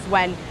happen is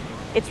when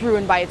it's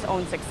ruined by its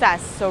own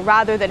success. So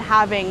rather than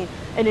having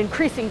an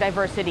increasing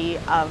diversity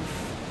of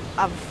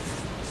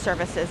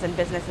services and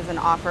businesses and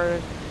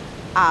offers,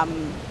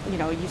 you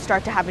know, you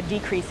start to have a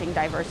decreasing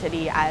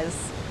diversity as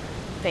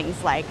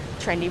things like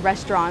trendy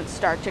restaurants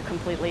start to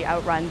completely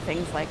outrun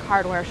things like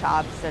hardware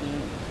shops and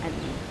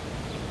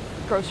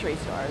grocery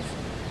stores.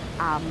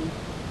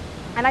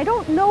 And I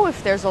don't know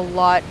if there's a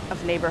lot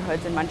of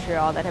neighborhoods in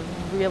Montreal that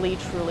have really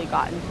truly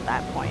gotten to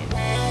that point.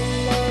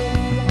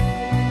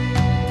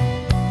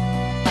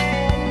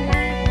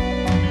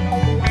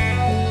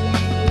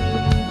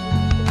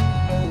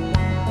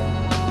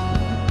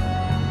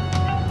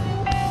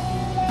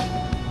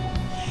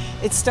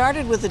 It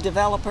started with a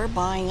developer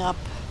buying up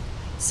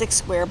 6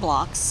 square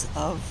blocks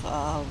of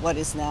what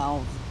is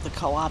now the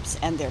co-ops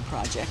and their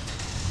project,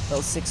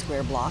 those 6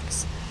 square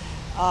blocks,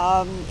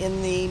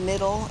 in the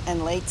middle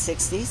and late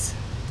 60s.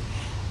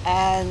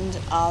 And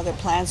their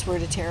plans were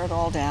to tear it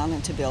all down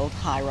and to build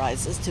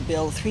high-rises, to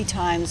build 3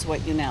 times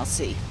what you now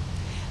see,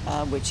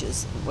 which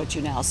is what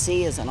you now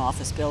see is an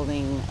office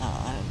building,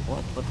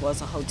 what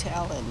was a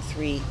hotel, and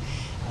 3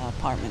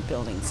 apartment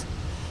buildings.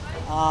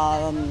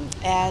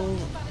 And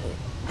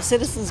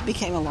citizens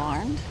became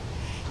alarmed,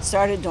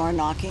 started door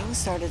knocking,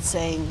 started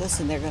saying,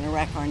 listen, they're going to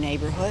wreck our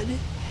neighborhood.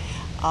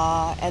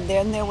 And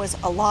then there was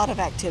a lot of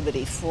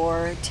activity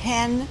for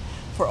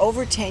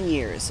over 10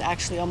 years,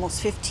 actually almost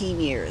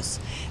 15 years.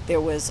 There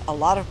was a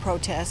lot of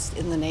protest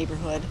in the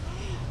neighborhood.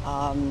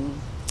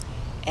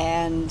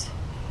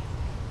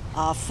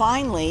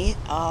 Finally,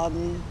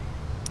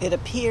 it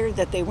appeared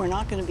that they were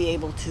not going to be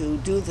able to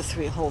do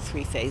the whole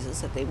 3 phases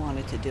that they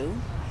wanted to do.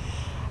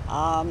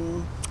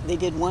 They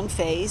did 1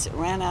 phase,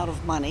 ran out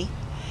of money,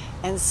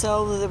 and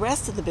so the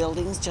rest of the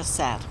buildings just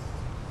sat.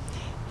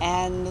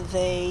 And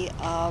they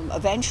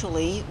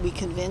eventually, we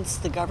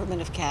convinced the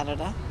government of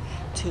Canada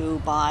to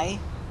buy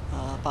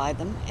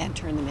them and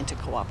turn them into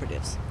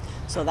cooperatives.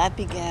 So that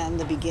began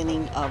the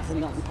beginning of the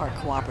Milton Park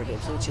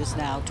Cooperatives, which is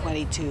now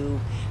 22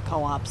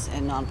 co-ops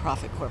and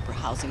nonprofit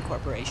housing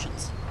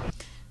corporations.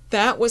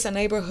 That was a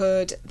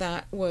neighborhood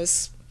that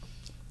was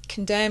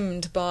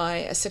condemned by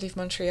a City of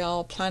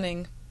Montreal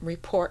planning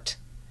report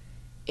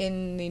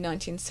in the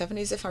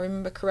 1970s, if I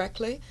remember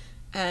correctly.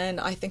 And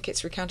I think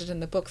it's recounted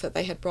in the book that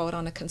they had brought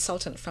on a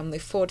consultant from the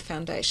Ford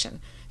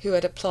Foundation who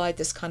had applied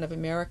this kind of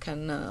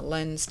American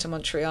lens to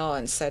Montreal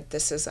and said,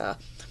 this is a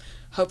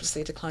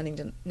hopelessly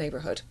declining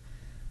neighborhood.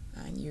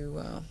 And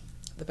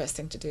the best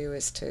thing to do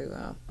is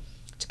to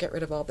get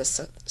rid of all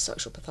this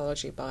social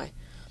pathology by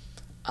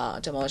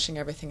demolishing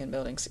everything and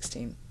building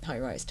 16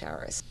 high-rise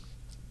towers.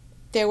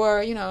 There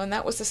were, and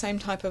that was the same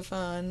type of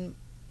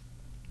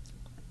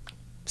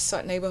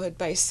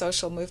neighborhood-based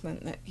social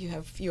movement that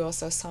you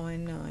also saw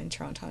in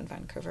Toronto and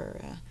Vancouver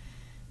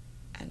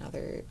and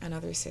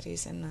other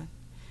cities in the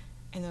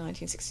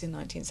 1960s and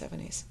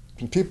 1970s.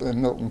 And people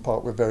in Milton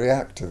Park were very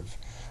active,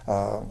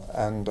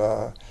 and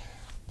the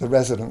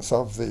residents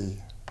of the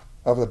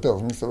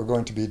buildings that were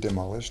going to be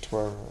demolished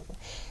were,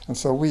 and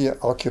so we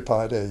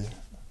occupied a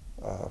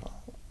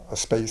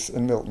space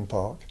in Milton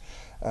Park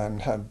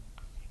and had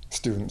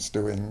students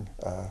doing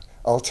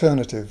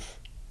alternative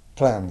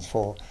plans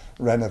for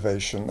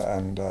renovation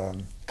and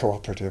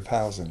cooperative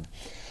housing.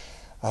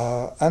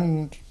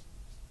 And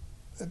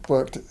it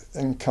worked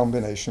in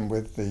combination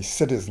with the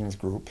citizens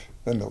group,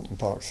 the Milton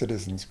Park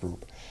Citizens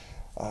Group.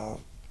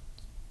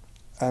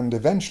 And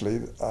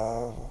eventually,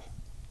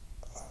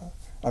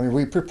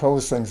 we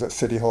proposed things at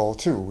City Hall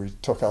too. We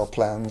took our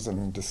plans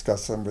and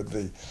discussed them with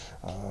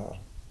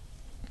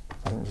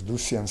I think it was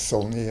Lucien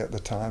Saulnier at the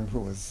time, who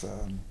was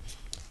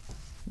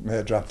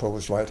Mayor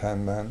Drapeau's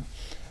right-hand man.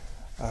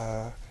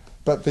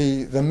 But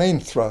the main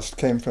thrust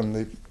came from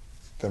the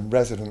the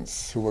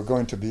residents who were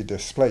going to be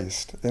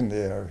displaced in the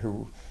area,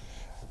 who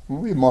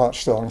we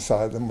marched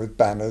alongside them with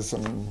banners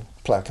and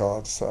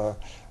placards,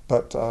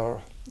 but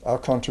our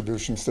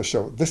contributions to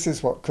show this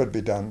is what could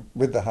be done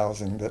with the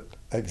housing that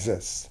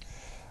exists.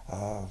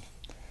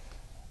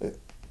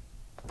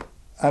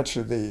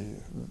 Actually,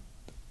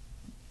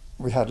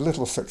 we had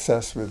little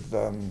success with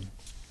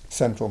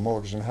Central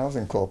Mortgage and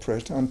Housing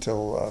Corporation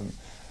until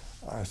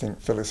I think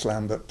Phyllis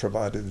Lambert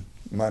provided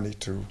money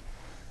to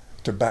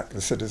back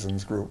the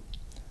citizens group,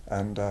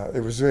 and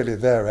it was really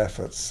their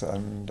efforts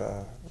and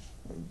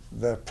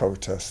their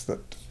protests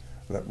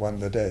that won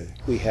the day.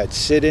 We had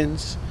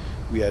sit-ins,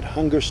 we had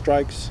hunger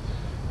strikes,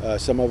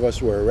 some of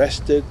us were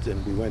arrested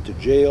and we went to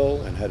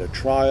jail and had a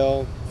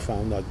trial,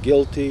 found not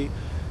guilty,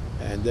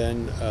 and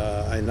then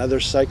another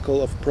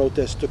cycle of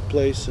protests took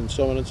place and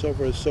so on and so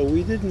forth. So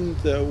we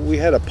didn't, we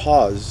had a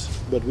pause,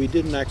 but we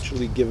didn't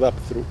actually give up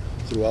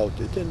throughout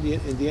it. In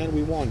the end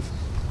we won.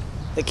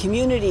 The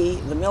community,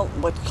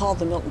 what's called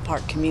the Milton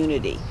Park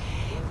community,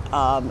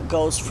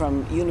 goes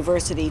from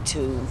University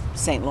to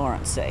St.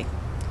 Lawrence, say,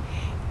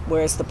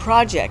 whereas the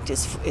project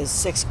is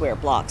 6 square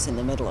blocks in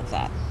the middle of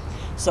that.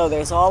 So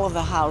there's all of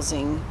the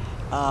housing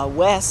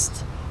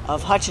west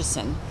of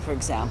Hutchison, for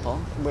example,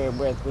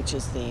 which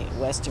is the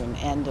western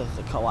end of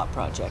the co-op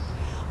project.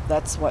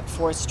 That's what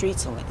 4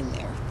 streets in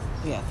there.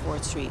 Yeah, 4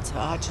 streets: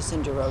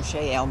 Hutchison,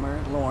 Desrochers, Elmer,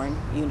 Lorne,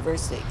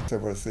 University. There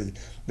was the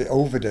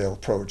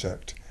Overdale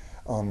project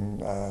on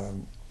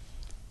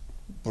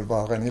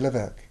Boulevard René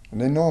Lévesque,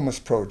 an enormous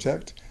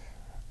project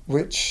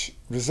which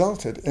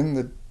resulted in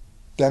the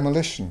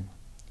demolition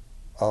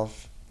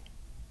of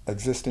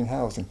existing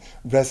housing.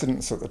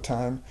 Residents at the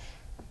time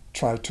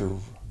tried to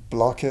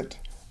block it.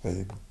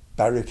 They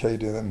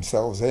barricaded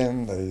themselves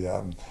in.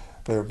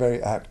 They were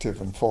very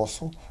active and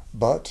forceful,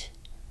 but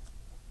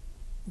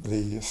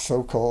the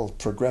so-called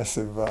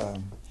progressive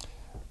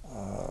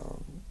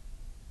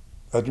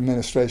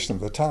administration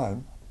of the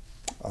time,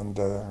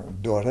 under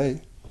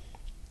Doré,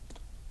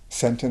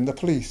 sent in the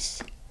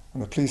police,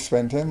 and the police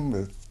went in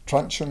with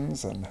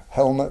truncheons and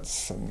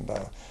helmets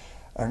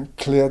and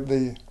cleared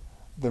the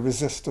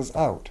resistors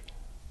out.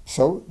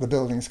 So the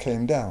buildings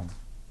came down.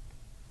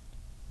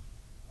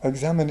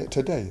 Examine it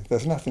today.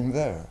 There's nothing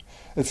there.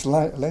 It's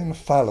lain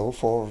fallow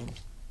for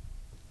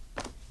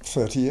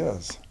 30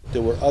 years.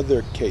 There were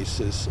other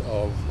cases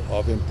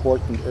of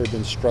important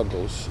urban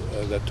struggles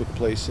that took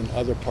place in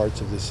other parts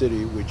of the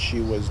city, which she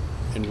was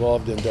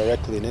involved in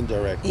directly and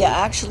indirectly. Yeah,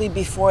 actually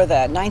before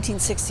that,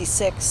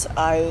 1966,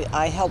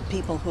 I helped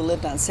people who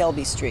lived on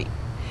Selby Street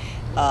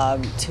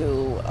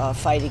to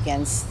fight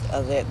against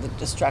the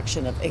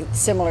destruction of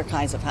similar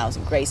kinds of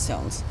housing,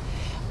 greystones,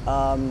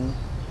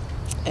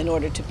 in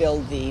order to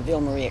build the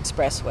Ville Marie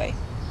Expressway.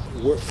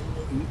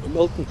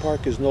 Milton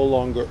Park is no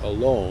longer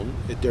alone.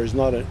 There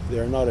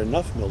are not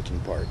enough Milton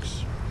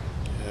Parks,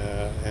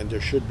 and there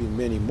should be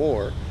many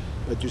more.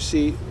 But you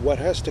see, what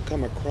has to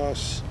come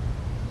across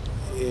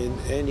in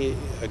any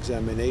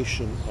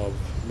examination of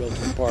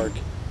Milton Park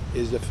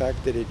is the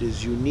fact that it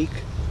is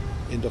unique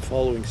in the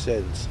following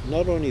sense: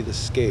 not only the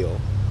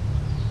scale,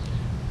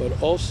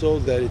 but also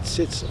that it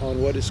sits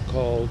on what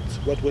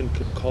one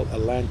could call a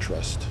land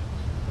trust.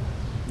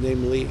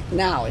 Namely,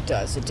 now it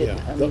does. It didn't.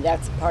 Yeah, I mean,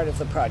 that's part of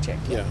the project.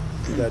 Yeah,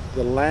 that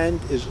the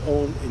land is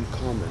owned in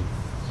common.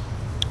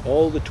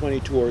 All the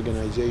 22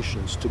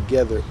 organizations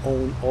together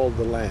own all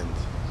the land,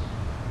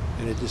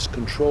 and it is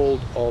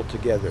controlled all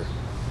together.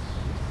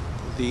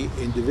 The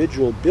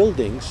individual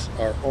buildings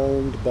are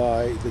owned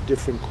by the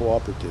different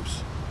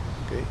cooperatives,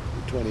 okay,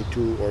 the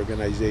 22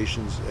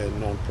 organizations and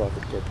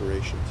non-profit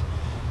corporations.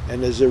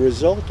 And as a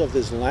result of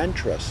this land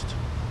trust,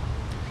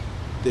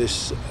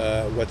 this,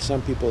 what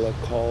some people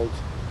have called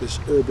this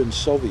urban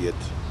Soviet,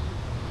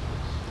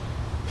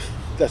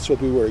 that's what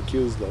we were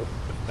accused of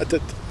at the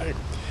time.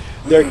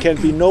 There can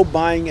be no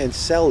buying and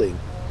selling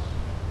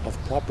of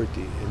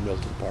property in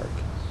Milton Park.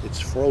 It's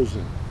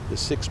frozen. The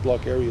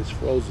 6-block area is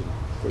frozen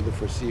for the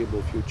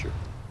foreseeable future.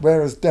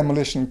 Whereas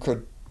demolition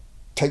could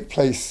take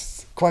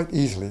place quite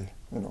easily,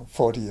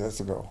 40 years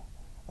ago,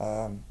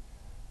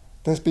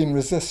 there's been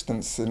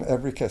resistance in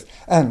every case.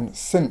 And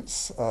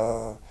since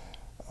the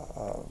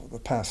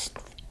past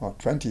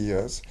 20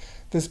 years,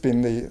 there's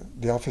been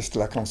the Office de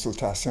la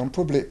Consultation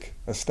Publique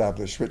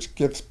established, which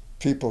gives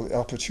people the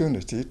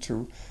opportunity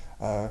to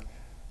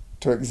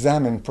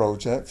examine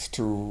projects,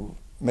 to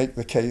make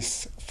the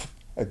case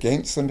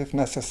against them if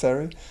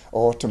necessary,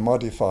 or to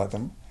modify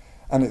them.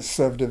 And it's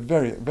served a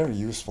very, very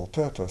useful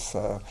purpose.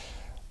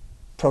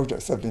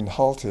 Projects have been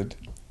halted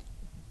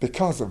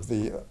because of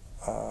the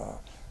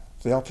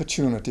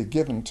opportunity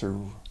given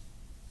to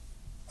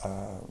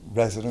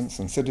residents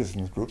and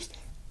citizens groups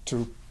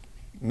to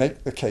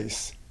make the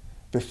case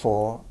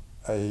before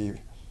a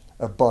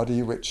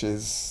body which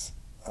is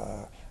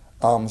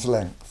arm's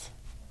length.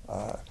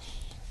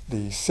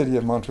 The City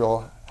of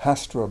Montreal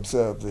has to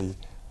observe the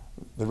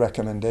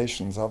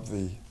recommendations of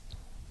the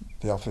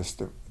Office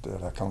de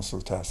la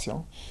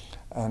Consultation,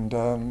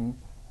 and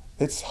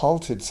it's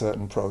halted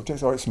certain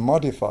projects, or it's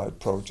modified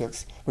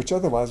projects which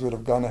otherwise would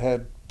have gone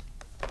ahead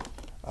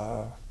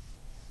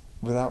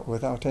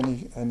without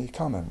any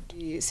comment.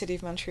 The City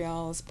of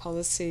Montreal's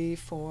policy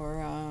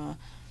for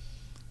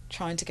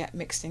trying to get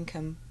mixed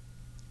income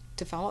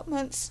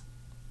developments.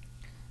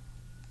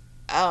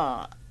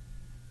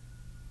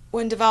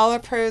 When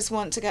developers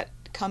want to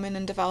come in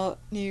and develop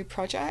new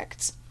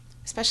projects,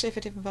 especially if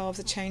it involves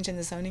a change in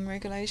the zoning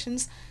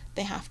regulations,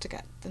 they have to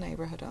get the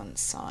neighbourhood on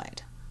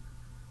side.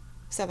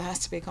 So there has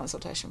to be a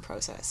consultation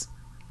process.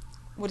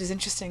 What is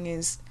interesting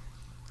is,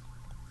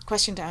 the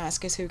question to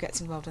ask is who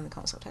gets involved in the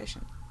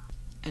consultation.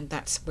 And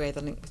that's where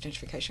the link with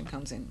gentrification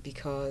comes in,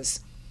 because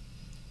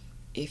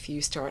if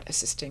you start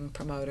assisting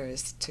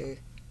promoters to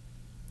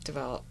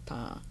develop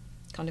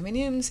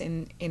condominiums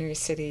in inner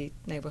city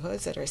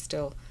neighbourhoods that are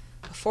still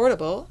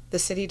affordable, the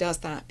city does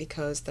that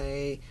because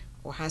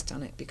has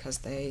done it because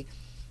they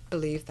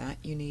believe that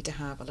you need to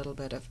have a little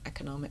bit of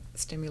economic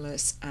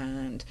stimulus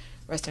and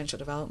residential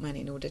development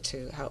in order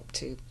to help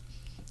to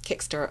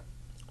kickstart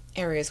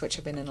areas which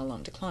have been in a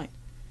long decline.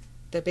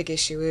 The big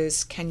issue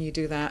is, can you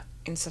do that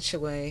in such a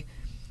way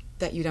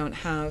that you don't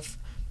have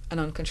an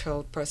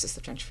uncontrolled process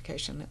of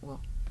gentrification that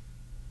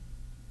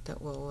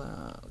will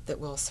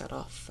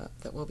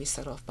be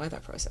set off by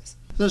that process.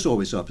 There's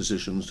always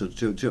oppositions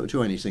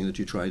to anything that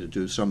you try to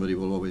do. Somebody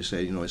will always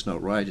say, it's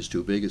not right, it's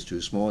too big, it's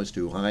too small, it's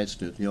too high, it's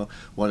too,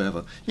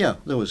 whatever. Yeah,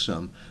 there was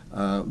some,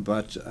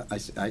 but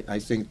I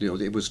think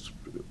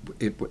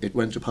it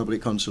went to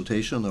public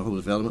consultation. The whole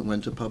development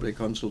went to public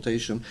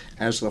consultation,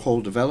 as the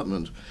whole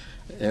development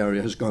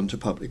area has gone to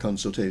public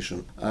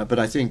consultation. But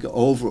I think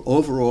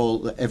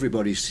overall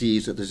everybody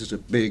sees that this is a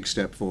big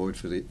step forward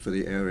for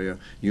the area.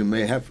 You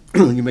may have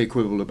you may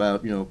quibble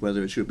about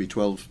whether it should be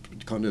 12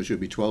 condos should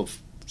be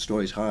 12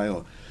 stories high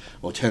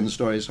or 10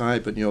 stories high,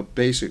 but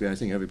basically I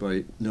think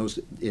everybody knows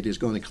that it is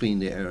going to clean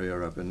the area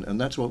up,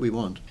 and that's what we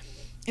want.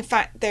 In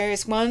fact, there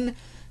is one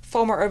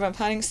former urban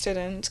planning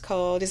student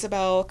called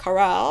Isabelle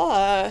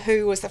Corral,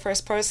 who was the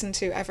first person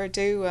to ever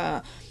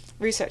do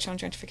research on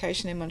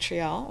gentrification in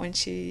Montreal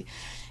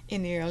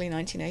in the early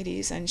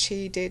 1980s, and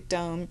she did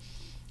a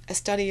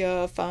study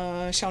of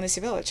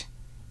Shaughnessy Village,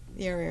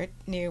 the area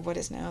near what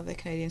is now the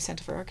Canadian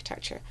Centre for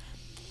Architecture,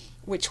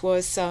 which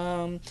was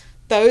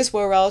those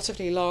were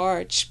relatively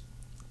large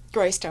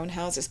grey stone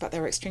houses, but they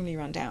were extremely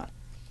run down,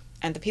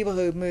 and the people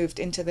who moved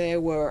into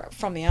there were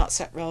from the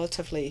outset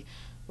relatively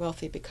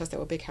wealthy because they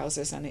were big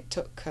houses, and it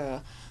took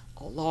a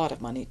lot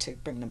of money to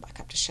bring them back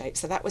up to shape.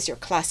 So that was your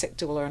classic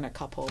dual earner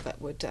couple that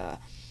would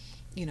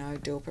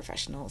dual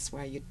professionals,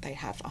 where they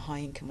have a high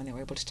income when they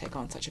were able to take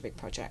on such a big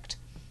project.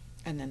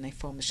 And then they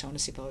formed the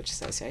Shaughnessy Village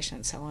Association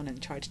and so on,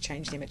 and tried to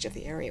change the image of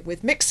the area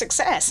with mixed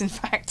success. In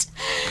fact,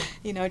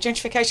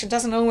 gentrification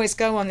doesn't always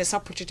go on this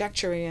upward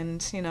trajectory,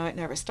 and it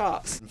never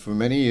stops. For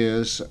many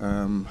years,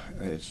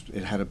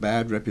 it had a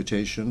bad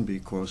reputation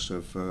because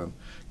of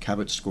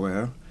Cabot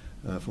Square,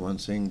 for one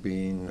thing,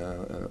 being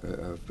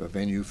a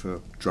venue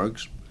for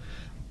drugs.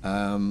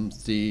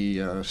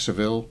 The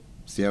Seville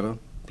Theatre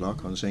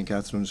block on St.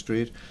 Catherine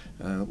Street,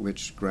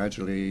 which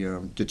gradually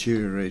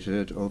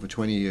deteriorated over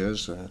 20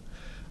 years,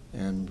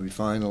 and we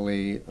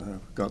finally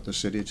got the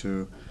city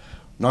to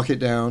knock it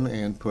down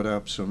and put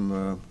up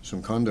some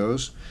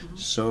condos.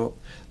 So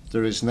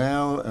there is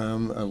now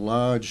a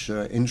large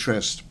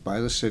interest by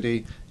the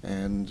city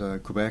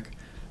and Quebec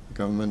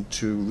government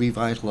to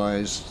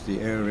revitalize the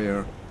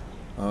area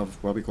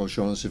of what we call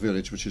Shaughnessy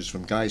Village, which is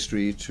from Guy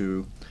Street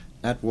to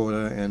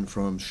Atwater and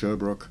from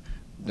Sherbrooke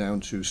down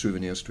to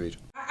Souvenir Street.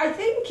 I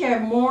think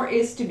more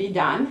is to be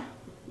done.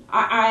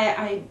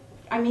 I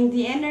mean,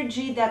 the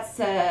energy that's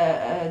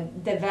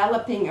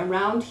developing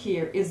around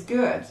here is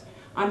good.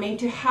 I mean,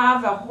 to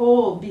have a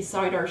hole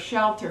beside our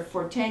shelter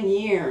for 10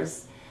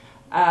 years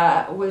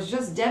was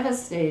just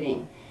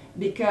devastating,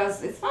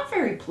 because it's not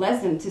very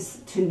pleasant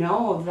to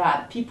know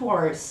that people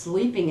are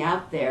sleeping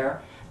out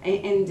there.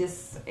 And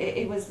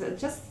it was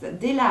just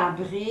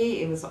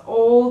délabré, it was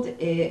old,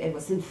 it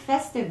was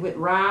infested with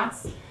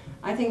rats.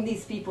 I think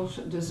these people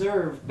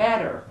deserve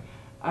better.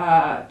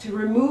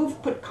 To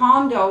put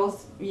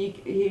condos,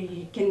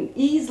 you can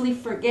easily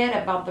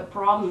forget about the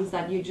problems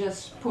that you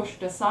just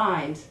pushed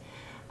aside.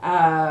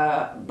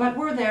 But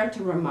we're there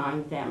to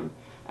remind them.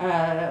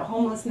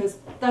 Homelessness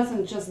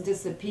doesn't just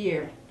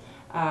disappear.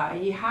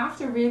 You have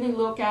to really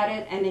look at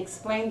it and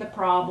explain the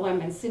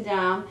problem and sit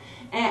down.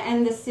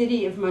 And the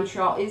City of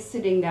Montreal is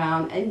sitting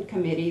down in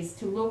committees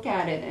to look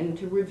at it and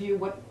to review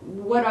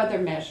what other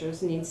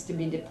measures needs to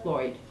be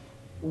deployed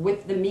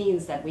with the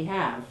means that we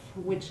have,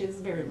 which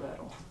is very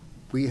little.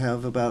 We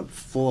have about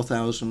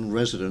 4,000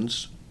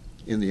 residents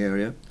in the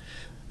area,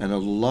 and a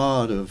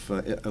lot of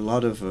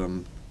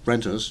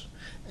renters,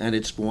 and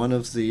it's one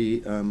of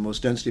the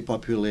most densely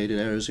populated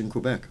areas in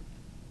Quebec,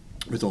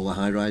 with all the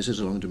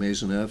high-rises along the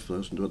Maisonneuve,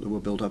 those that were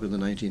built up in the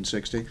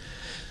 1960s.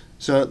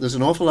 So there's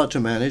an awful lot to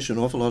manage, an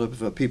awful lot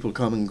of people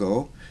come and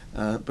go,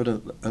 but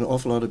an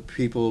awful lot of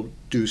people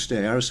do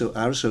stay. Our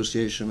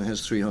association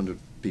has 300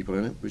 people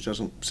in it, which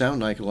doesn't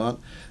sound like a lot,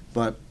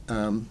 but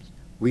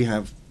we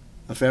have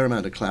a fair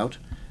amount of clout,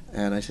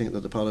 and I think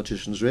that the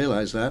politicians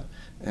realize that,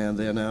 and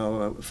they're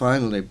now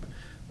finally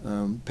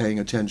paying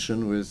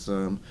attention with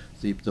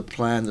the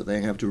plan that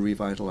they have to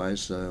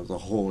revitalize the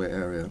whole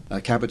area.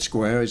 Cabot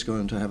Square is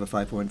going to have a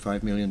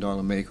 $5.5 million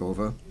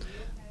makeover.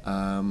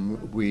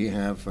 We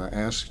have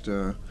asked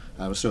our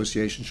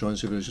association,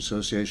 Shoren's Village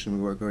Association,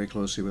 we work very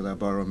closely with our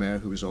borough mayor,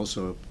 who is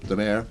also the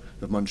mayor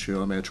of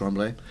Montreal, Mayor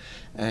Tremblay,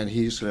 and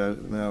he's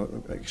now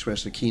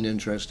expressed a keen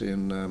interest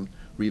in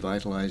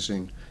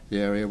revitalizing the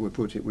area.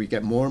 We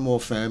get more and more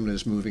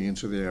families moving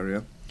into the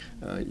area,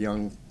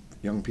 young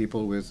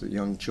people with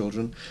young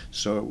children.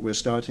 So we're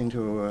starting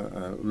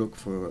to look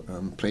for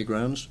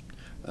playgrounds,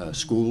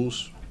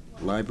 schools,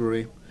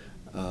 library,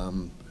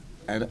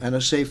 and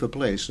a safer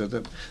place. So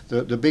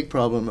the big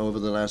problem over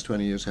the last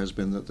 20 years has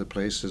been that the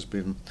place has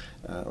been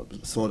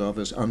thought of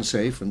as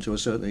unsafe, and to a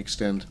certain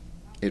extent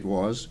it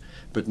was.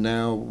 But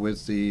now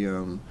with the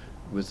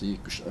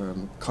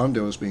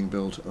condos being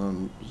built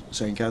on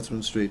St.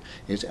 Catherine Street,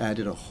 it's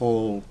added a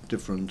whole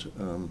different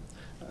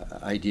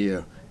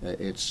idea.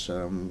 It's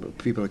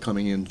people are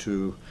coming in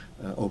to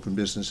open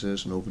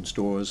businesses and open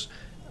stores.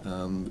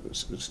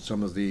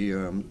 Some of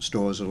the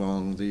stores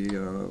along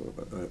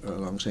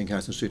St.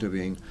 Catherine Street are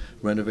being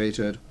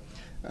renovated.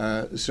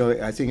 So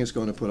I think it's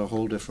going to put a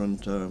whole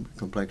different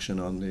complexion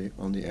on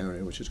the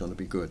area, which is going to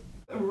be good.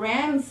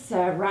 Rents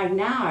right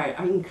now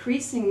are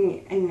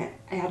increasing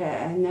at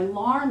an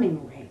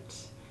alarming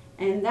rate.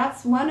 And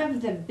that's one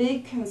of the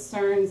big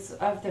concerns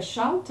of the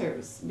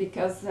shelters,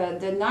 because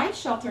the night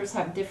shelters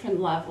have different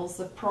levels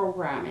of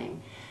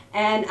programming.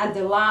 And at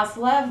the last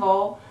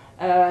level,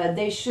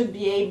 they should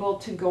be able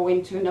to go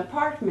into an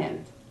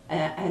apartment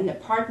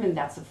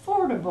that's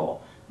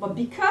affordable. But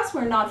because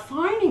we're not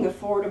finding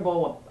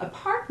affordable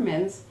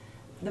apartments,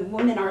 the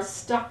women are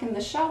stuck in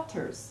the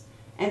shelters.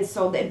 And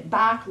so it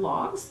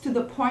backlogs to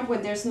the point where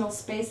there's no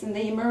space in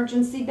the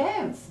emergency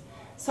beds.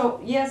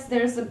 So yes,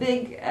 there's a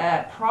big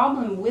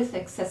problem with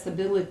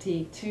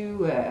accessibility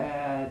to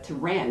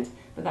rent,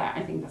 but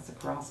I think that's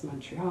across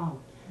Montreal.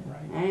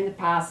 Right. And in the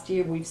past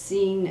year, we've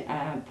seen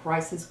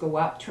prices go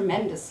up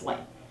tremendously,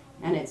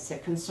 and it's a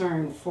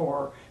concern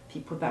for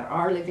people that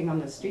are living on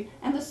the street,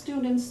 and the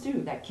students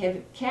too, that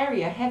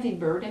carry a heavy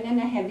burden and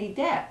a heavy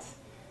debt,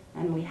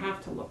 and we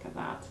have to look at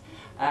that.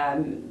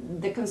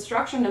 The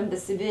construction of the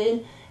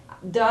Civil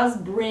does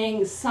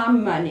bring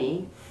some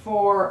money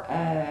for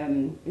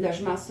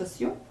logements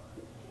sociaux,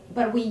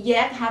 but we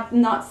yet have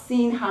not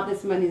seen how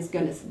this money is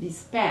going to be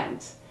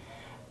spent.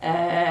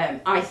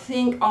 I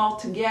think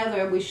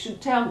altogether we should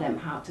tell them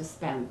how to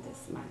spend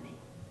this money.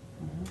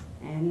 Mm-hmm.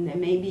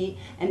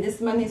 And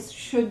this money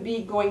should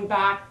be going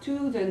back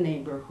to the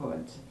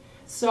neighborhood.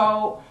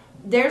 So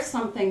there's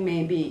something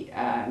maybe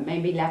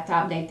La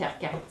Table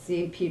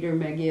d'Interquartier, Peter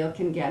McGill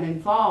can get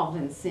involved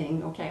in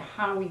saying, okay,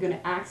 how are we going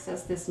to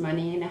access this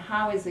money, and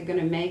how is it going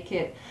to make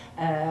it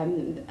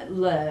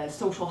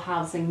social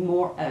housing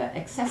more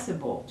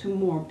accessible to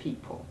more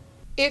people?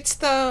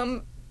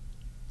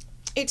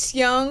 It's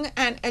young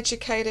and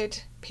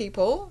educated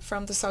people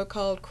from the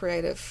so-called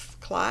creative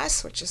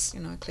class, which is,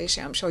 a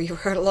cliche I'm sure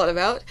you've heard a lot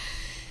about.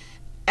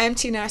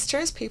 Empty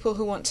nesters, people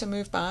who want to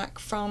move back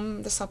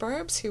from the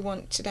suburbs, who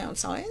want to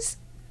downsize.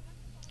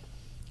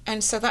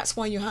 And so that's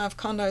why you have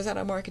condos that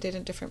are marketed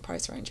in different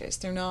price ranges.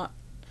 They're not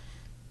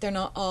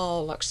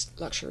all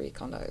luxury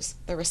condos.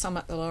 There are some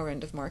at the lower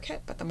end of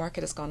market, but the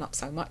market has gone up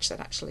so much that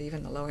actually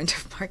even the low end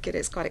of market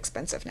is quite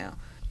expensive now.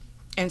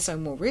 And so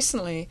more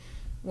recently,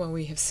 what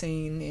we have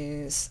seen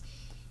is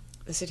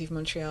the City of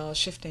Montreal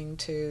shifting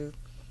to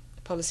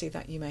a policy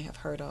that you may have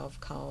heard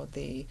of called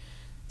the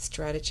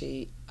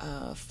Strategy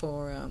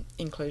for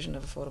Inclusion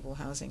of Affordable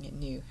Housing in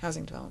New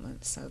Housing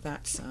Developments. So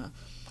that's a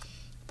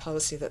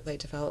policy that they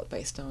developed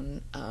based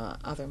on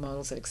other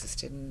models that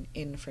existed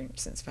in, for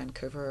instance,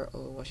 Vancouver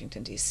or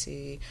Washington,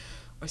 D.C.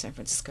 or San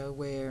Francisco,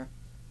 where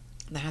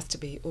there has to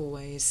be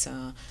always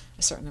a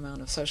certain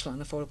amount of social and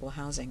affordable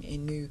housing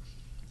in new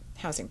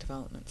housing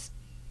developments.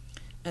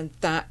 And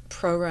that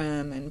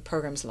program and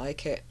programs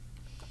like it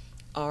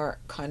are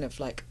kind of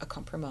like a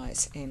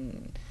compromise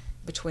in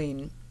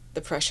between the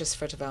pressures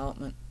for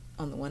development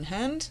on the one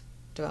hand,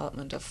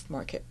 development of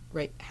market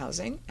rate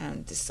housing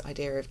and this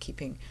idea of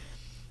keeping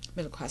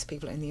middle class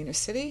people in the inner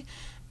city,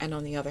 and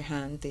on the other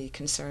hand the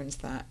concerns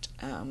that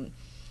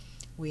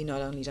we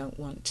not only don't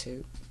want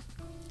to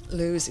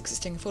lose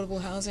existing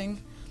affordable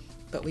housing,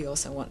 but we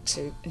also want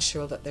to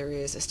ensure that there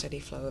is a steady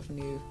flow of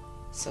new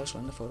social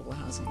and affordable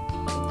housing.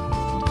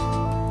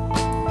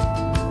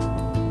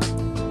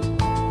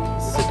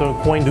 C'est un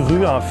coin de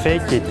rue, en fait,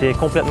 qui était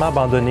complètement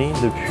abandonné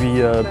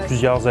depuis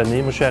plusieurs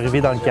années. Moi, je suis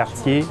arrivé dans le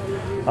quartier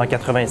en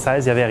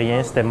 96, il n'y avait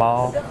rien, c'était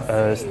mort.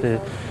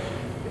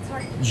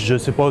 Je ne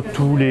sais pas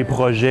tous les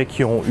projets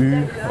qu'ils ont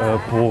eu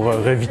pour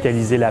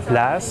revitaliser la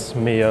place,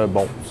 mais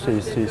bon,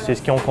 c'est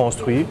ce qu'ils ont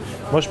construit.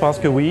 Moi, je pense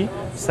que oui,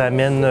 ça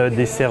amène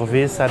des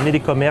services, ça amène des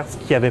commerces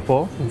qu'il n'y avait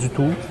pas du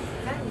tout,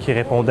 qui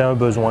répondaient à un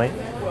besoin.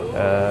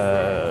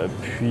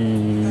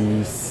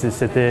 Puis,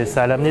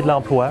 ça allait amener de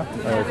l'emploi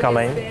quand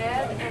même.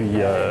 Puis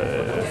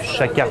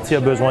chaque quartier a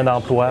besoin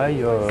d'emploi.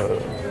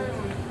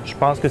 Je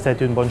pense que ça a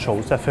été une bonne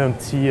chose. Ça fait un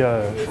petit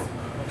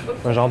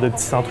un genre de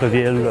petit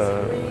centre-ville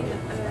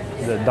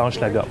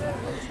d'Hochelaga.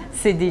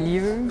 C'est des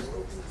lieux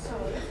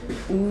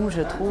où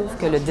je trouve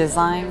que le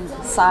design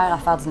sert à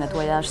faire du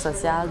nettoyage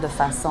social de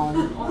façon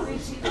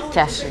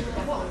cachée.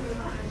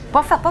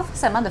 Pas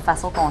forcément de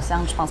façon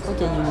consciente. Je pense pas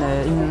qu'il y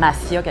ait une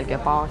mafia quelque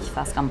part qui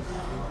fasse comme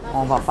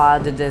on va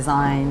faire de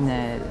design,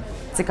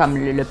 tu sais, comme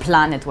le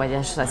plan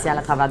nettoyage social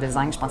à travers le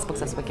design. Je pense pas que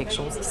ce soit quelque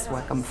chose qui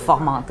soit comme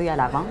formaté à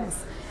l'avance.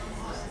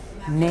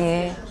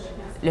 Mais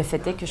le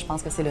fait est que je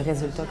pense que c'est le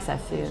résultat que ça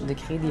fait de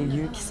créer des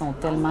lieux qui sont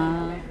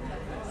tellement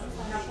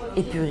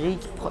épurés,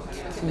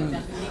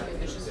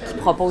 qui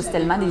proposent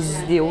tellement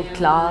des idéaux de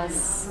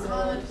classe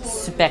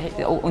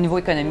au niveau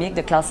économique,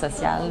 de classe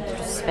sociale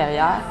plus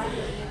supérieure,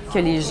 que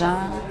les gens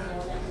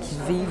qui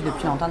vivent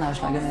depuis longtemps dans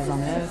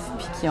Hochelaga-Maisonneuve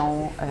puis qui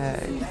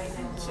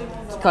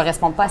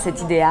correspondent pas à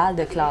cet idéal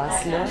de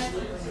classe-là,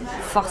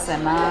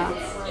 forcément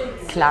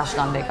clashent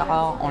dans le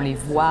décor. On les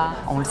voit,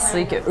 on le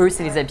sait que eux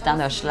c'est les habitants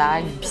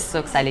d'Hochelag, puis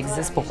ça que ça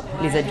existe pour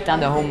les habitants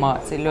de Houma.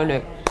 Tu sais, là,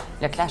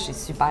 le clash est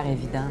super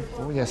évident.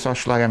 Oh yes,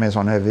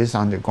 Hochelaga-Maisonneuve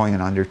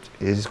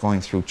is going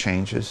through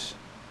changes,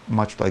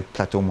 much like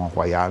Plateau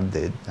Montreal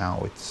did. Now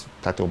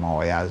Plateau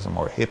Montreal is a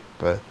more hip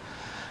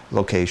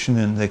location,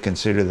 and they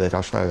consider that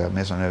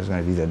Hochelaga-Maisonneuve is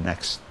going to be the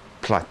next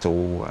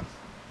plateau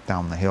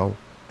down the hill.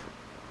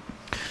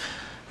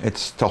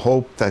 It's to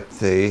hope that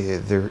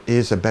there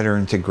is a better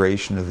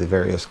integration of the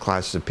various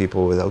classes of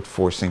people without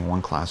forcing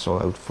one class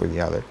out for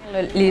the other.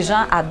 Les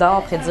gens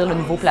adorent prédire le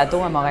nouveau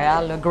plateau à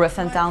Montréal. Là.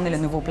 Griffintown est le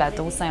nouveau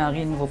plateau,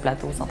 Saint-Henri est le nouveau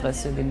plateau,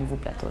 Centre-Sud est le nouveau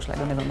plateau,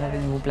 Hochelaga-Maisonneuve est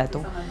le nouveau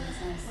plateau.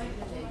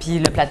 Puis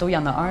le plateau, il y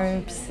en a un,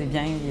 puis c'est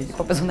bien, il n'y a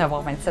pas besoin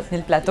d'avoir 27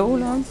 000 plateaux.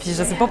 Là. Puis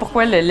je sais pas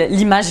pourquoi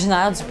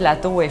l'imaginaire du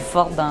plateau est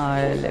fort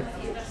dans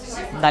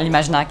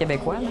l'imaginaire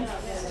québécois. Là.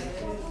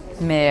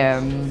 Mais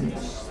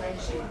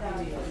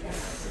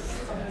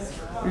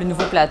le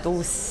nouveau plateau,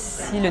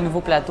 si le nouveau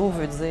plateau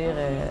veut dire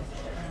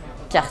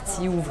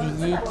quartier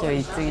ouvrier qui a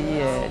été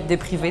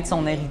déprivé de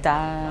son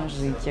héritage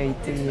et qui a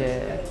été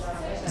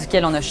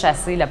duquel on a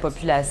chassé la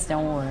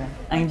population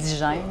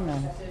indigène,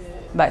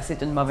 ben,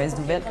 c'est une mauvaise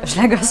nouvelle que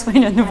Hochelaga soit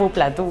le nouveau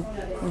plateau,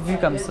 vu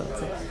comme ça.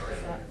 T'sais.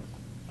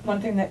 One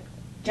thing that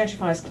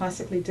gentrifiers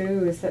classically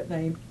do is that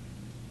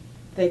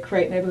they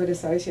create neighbourhood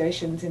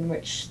associations in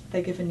which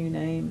they give a new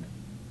name.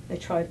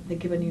 They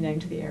give a new name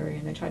to the area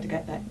and they try to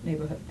get that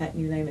neighbourhood, that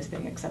new name as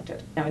being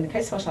accepted. Now, in the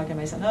case of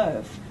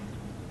Hochelaga-Maisonneuve,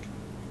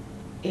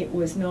 it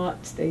was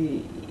not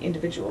the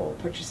individual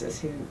purchasers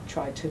who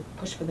tried to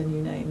push for the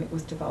new name, it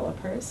was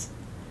developers,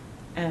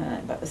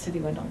 but the city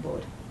went on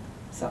board.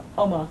 So,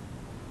 Oma,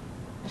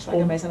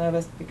 Hochelaga-Maisonneuve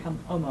has become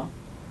Oma.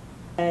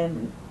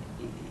 And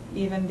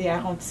even the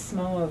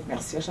arrondissement of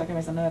Merci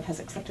Hochelaga-Maisonneuve has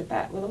accepted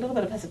that, with a little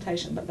bit of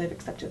hesitation, but they've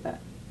accepted that.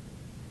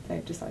 They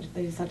decided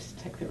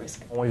to take the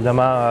risk. Bon,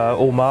 évidemment,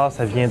 Oma,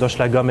 ça vient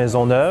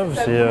d'Hochelaga-Maisonneuve.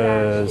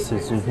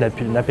 C'est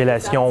une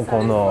appellation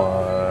qu'on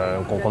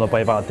n'a pas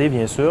inventée,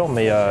 bien sûr,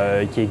 mais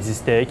qui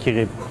existait,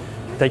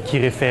 peut-être qui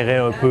référait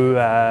un peu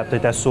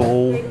peut-être à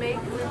Soho,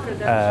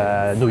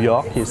 à New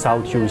York et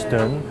South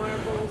Houston.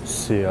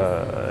 C'est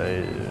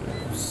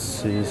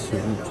ça.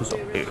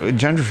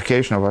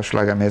 Gentrification of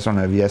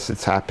Hochelaga-Maisonneuve, yes,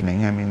 it's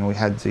happening. I mean, we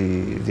had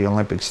the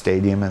Olympic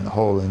Stadium and the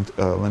whole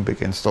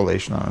Olympic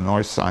installation on the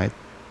north side.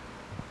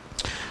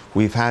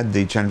 We've had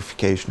the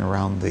gentrification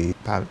around the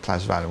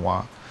Place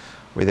Valois,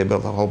 where they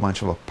built a whole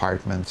bunch of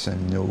apartments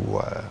and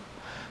new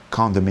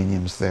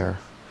condominiums there.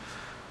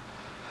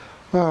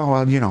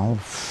 Well, you know,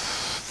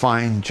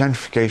 fine,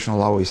 gentrification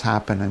will always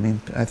happen. I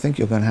mean, I think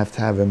you're going to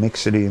have a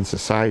mixity in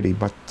society,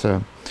 but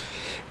the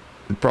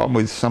problem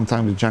with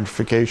sometimes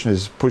gentrification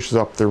is pushes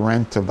up the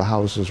rent of the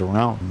houses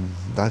around.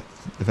 That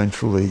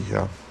eventually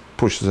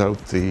pushes out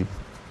the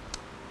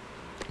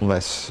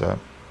less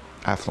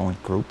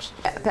affluent groups.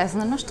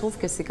 Personnellement, je trouve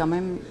que c'est quand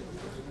même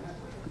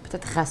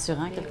peut-être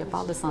rassurant quelque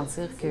part de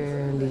sentir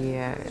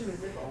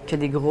que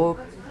des groupes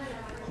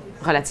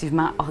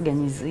relativement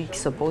organisés qui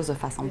s'opposent de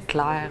façon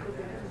claire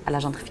à la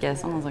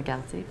gentrification dans un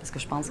quartier, parce que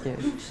je pense que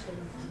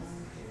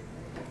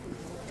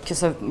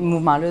ce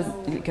mouvement-là,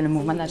 que le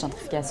mouvement de la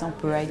gentrification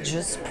peut être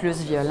juste plus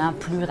violent,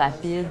 plus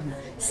rapide,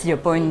 s'il n'y a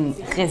pas une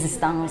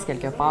résistance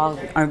quelque part,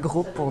 un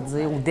groupe pour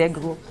dire, ou des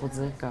groupes pour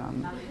dire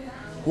comme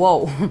 «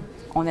 Wow! »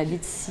 On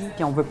habite ici,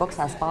 puis on veut pas que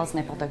ça se passe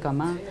n'importe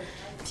comment.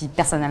 Puis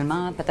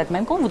personnellement, peut-être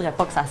même qu'on voudrait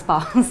pas que ça se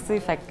passe.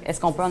 Fait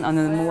est-ce qu'on peut en un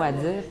mot à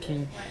dire?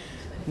 Puis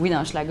oui,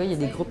 dans Hochelaga, il y a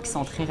des groupes qui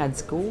sont très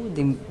radicaux,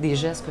 des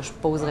gestes que je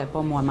poserais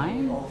pas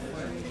moi-même.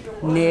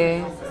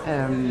 Mais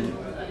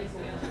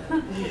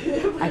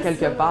à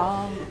quelque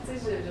part,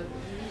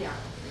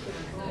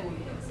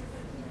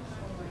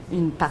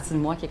 une partie de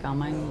moi qui est quand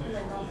même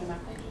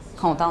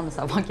contente de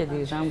savoir qu'il y a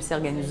des gens aussi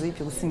organisés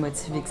puis aussi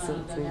motivés que ça,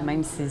 t'sais.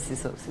 Même si c'est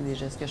ça, c'est des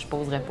gestes que je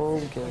poserais pas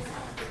ou que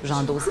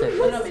j'endosserais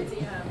pas.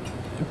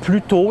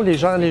 Plutôt, les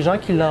gens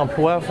qui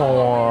l'emploient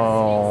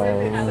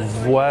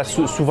voient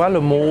souvent le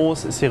mot,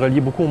 c'est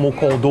relié beaucoup au mot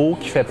condo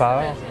qui fait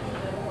peur.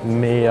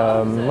 Mais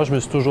moi, je me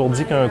suis toujours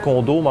dit qu'un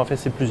condo, en fait,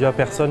 c'est plusieurs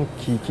personnes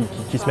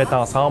qui se mettent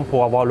ensemble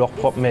pour avoir leur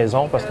propre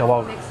maison, parce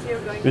qu'avoir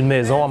une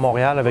maison à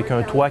Montréal avec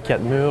un toit,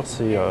 4 murs,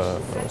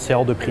 c'est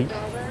hors de prix.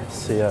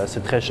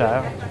 C'est très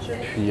cher.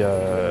 Puis,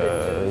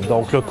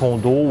 donc, le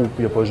condo,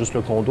 il n'y a pas juste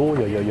le condo,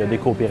 il y a des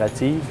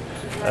coopératives.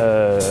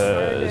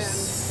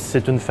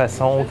 C'est une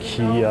façon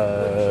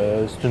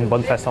c'est une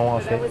bonne façon, en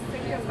fait,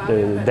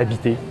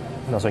 d'habiter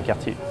dans un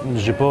quartier.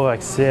 J'ai pas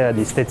accès à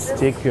des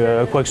statistiques,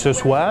 quoi que ce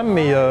soit,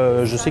 mais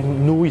je sais que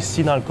nous,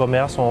 ici, dans le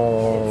commerce,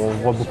 on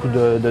voit beaucoup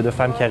de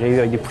femmes qui arrivent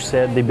avec des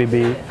poussettes, des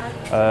bébés,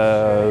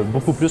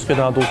 beaucoup plus que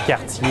dans d'autres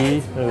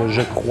quartiers,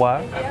 je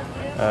crois.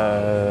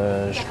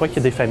 Je crois qu'il y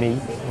a des familles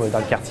dans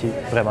le quartier,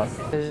 vraiment.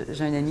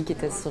 J'ai un ami qui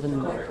était sur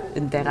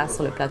une terrasse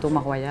sur le plateau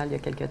Mont-Royal il y a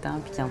quelques temps,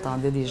 puis qui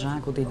entendait des gens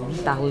à côté de lui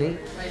parler.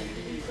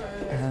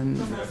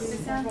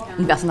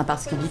 Une personne en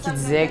particulier qui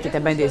disait qu'elle était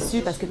bien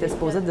déçue parce qu'elle était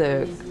supposée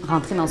de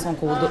rentrer dans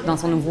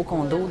son nouveau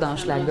condo dans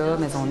Hochelaga,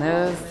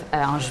 Maisonneuve,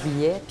 en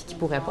juillet, puis qu'il ne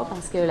pourrait pas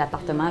parce que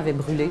l'appartement avait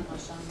brûlé,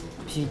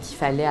 puis qu'il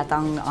fallait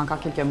attendre encore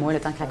quelques mois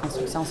le temps que la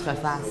construction se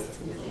refasse.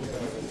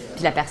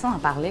 Puis la personne en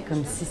parlait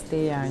comme si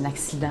c'était un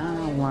accident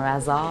ou un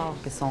hasard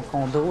que son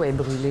condo ait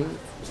brûlé,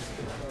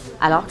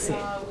 alors que c'est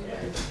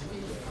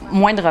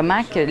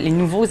moindrement que les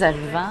nouveaux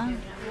arrivants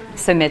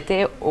se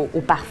mettaient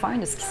au parfum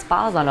de ce qui se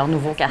passe dans leur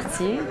nouveau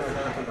quartier,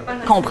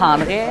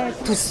 comprendraient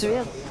tout de suite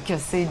que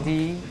c'est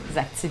des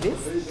activistes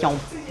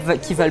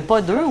qui veulent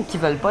pas d'eux ou qui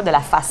veulent pas de la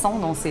façon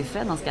dont c'est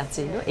fait dans ce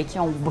quartier-là et qui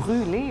ont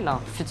brûlé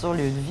leur futur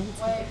lieu de vie.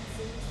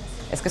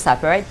 Est-ce que ça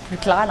peut être plus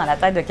clair dans la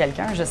tête de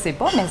quelqu'un? Je sais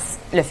pas, mais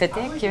le fait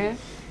est que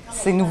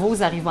ces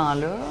nouveaux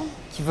arrivants-là,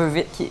 qui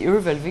eux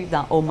veulent vivre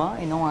dans Oma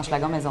et non en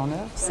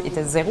Hochelaga-Maisonneuve,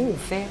 étaient zéro au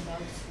fait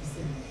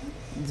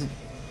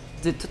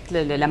de toute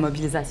la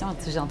mobilisation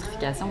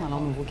anti-gentrification dans leur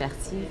nouveau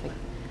quartier.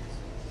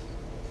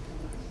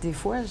 Des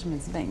fois, je me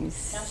dis, ben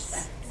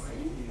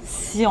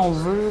si on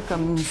veut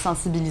comme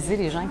sensibiliser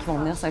les gens qui vont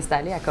venir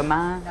s'installer à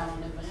comment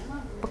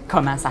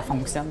ça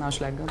fonctionne dans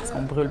Hochelaga, parce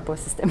qu'on ne brûle pas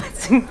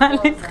systématiquement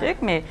les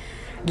trucs, mais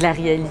de la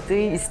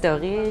réalité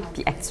historique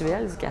puis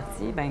actuelle du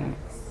quartier, ben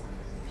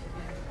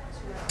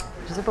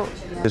je sais pas.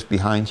 Just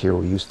behind here,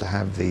 we used to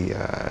have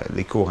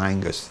the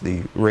Corangus,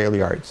 the rail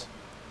yards,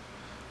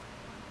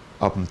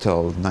 up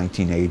until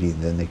 1980,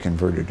 and then they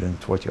converted it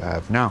into what you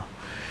have now.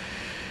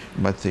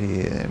 But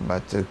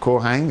the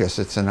Corangus,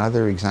 it's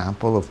another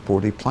example of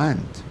poorly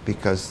planned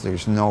because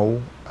there's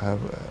no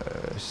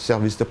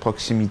service de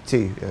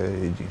proximité.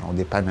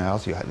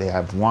 Dépanneurs. They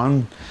have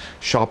one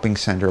shopping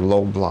center,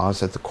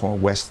 Loblaws, at the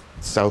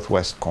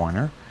southwest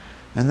corner,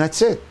 and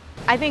that's it.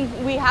 I think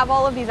we have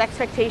all of these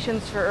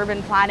expectations for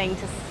urban planning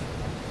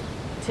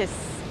to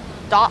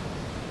stop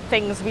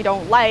things we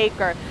don't like,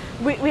 or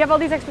we have all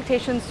these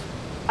expectations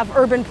of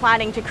urban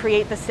planning to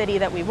create the city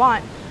that we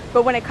want.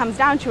 But when it comes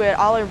down to it,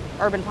 all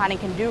urban planning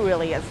can do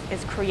really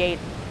is create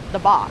the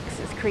box,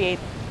 is create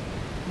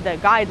the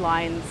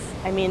guidelines.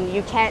 I mean,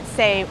 you can't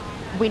say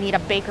we need a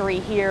bakery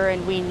here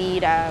and we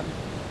need a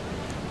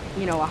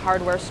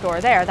hardware store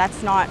there.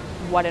 That's not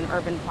what an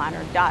urban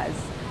planner does.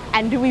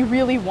 And do we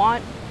really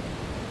want,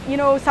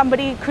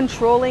 somebody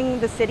controlling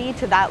the city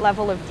to that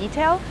level of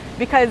detail?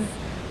 Because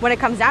when it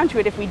comes down to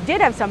it, if we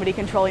did have somebody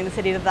controlling the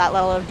city to that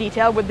level of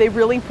detail, would they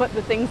really put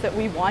the things that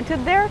we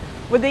wanted there?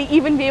 Would they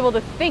even be able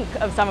to think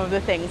of some of the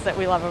things that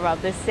we love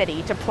about this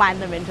city to plan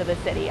them into the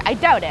city? I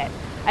doubt it.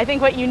 I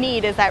think what you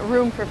need is that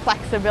room for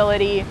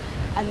flexibility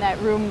and that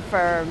room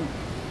for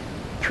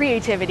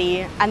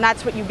creativity, and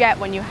that's what you get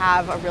when you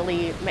have a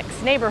really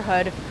mixed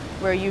neighborhood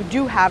where you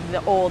do have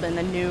the old and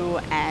the new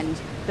and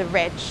the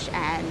rich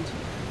and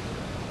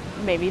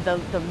maybe the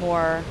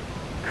more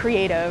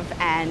creative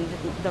and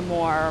the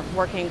more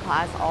working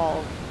class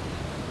all,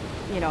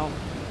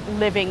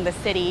 living the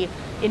city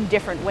in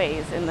different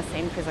ways in the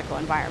same physical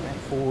environment.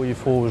 Il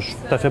faut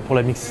tout à fait pour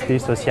la mixité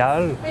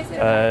sociale.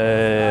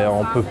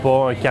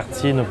 Un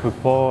quartier ne peut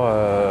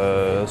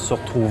pas se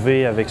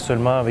retrouver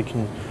seulement avec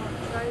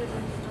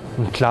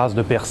une classe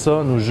de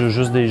personnes ou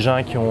juste des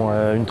gens qui ont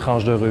une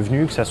tranche de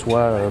revenus, que ce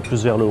soit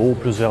plus vers le haut,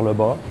 plus vers le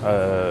bas.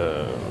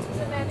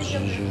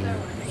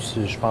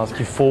 Je pense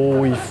qu'il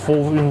faut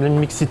une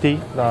mixité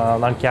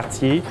dans le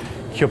quartier,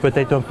 qu'il y a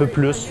peut-être un peu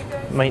plus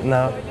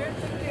maintenant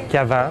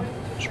qu'avant.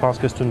 Je pense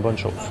que c'est une bonne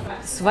chose.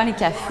 Souvent, les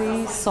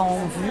cafés sont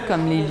vus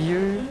comme les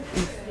lieux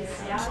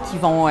qui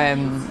vont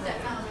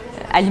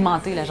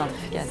alimenter la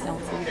gentrification.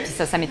 Puis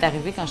ça m'est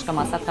arrivé quand je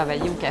commençais à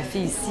travailler au café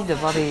ici, de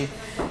voir des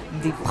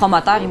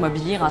promoteurs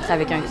immobiliers rentrer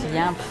avec un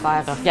client pour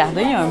faire «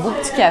 Regardez, il y a un beau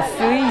petit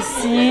café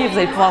ici, vous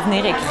allez pouvoir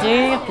venir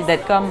écrire », puis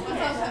d'être comme...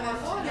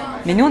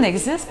 Mais nous, on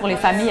existe pour les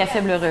familles à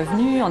faible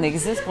revenu, on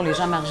existe pour les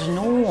gens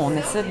marginaux, on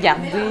essaie de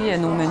garder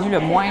nos menus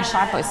le moins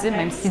cher possible,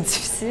 même si c'est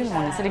difficile,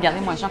 on essaie de garder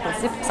le moins cher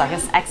possible pour que ça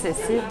reste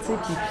accessible.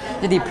 Puis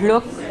il y a des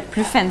plats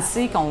plus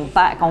fancy qu'on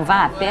vend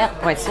à perte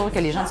pour être sûr que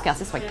les gens du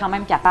quartier soient quand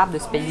même capables de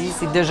se payer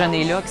ces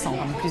déjeuners-là qui sont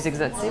plus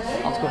exotiques.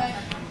 En tout cas,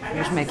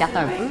 je m'écarte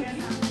un peu.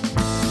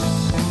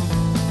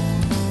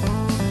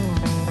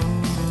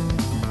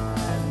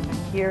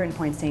 Here in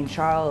Point St.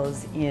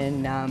 Charles,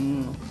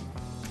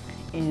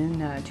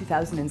 in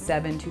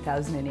 2007,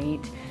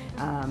 2008,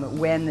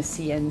 when the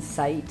CN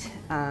site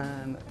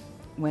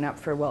went up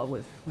for, well,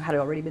 had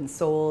already been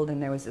sold,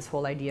 and there was this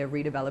whole idea of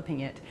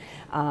redeveloping it.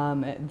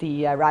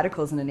 The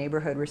radicals in the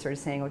neighborhood were sort of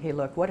saying, okay,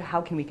 look,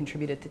 how can we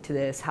contribute to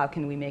this? How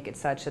can we make it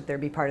such that there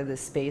be part of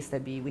this space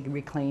that we can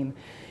reclaim?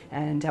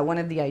 And one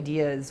of the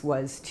ideas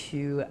was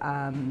to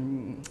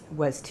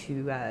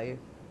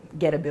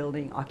get a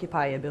building,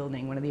 occupy a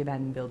building, one of the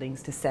abandoned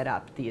buildings, to set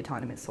up the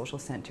autonomous social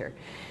center.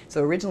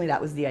 So originally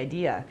that was the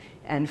idea,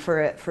 and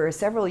for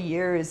several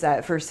years,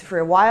 for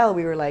a while,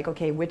 we were like,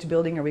 okay, which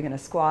building are we going to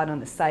squat on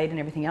the site and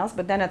everything else?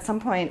 But then at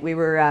some point we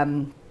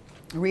were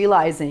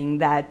realizing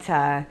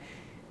that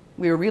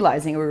we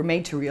were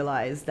made to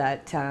realize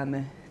that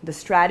the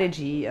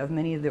strategy of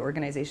many of the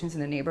organizations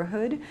in the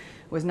neighborhood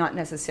was not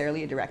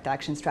necessarily a direct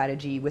action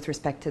strategy with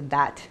respect to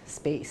that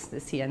space, the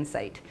CN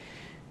site.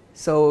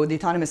 So the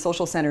Autonomous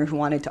Social Center, who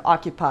wanted to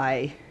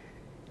occupy,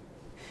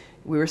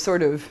 we were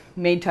sort of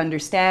made to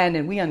understand,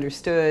 and we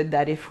understood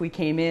that if we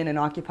came in and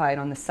occupied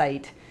on the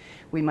site,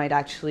 we might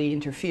actually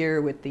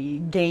interfere with the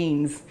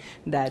gains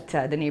that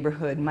the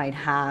neighborhood might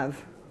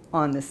have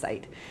on the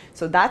site.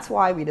 So that's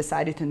why we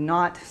decided to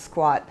not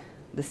squat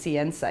the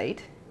CN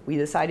site. We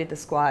decided to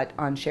squat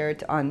on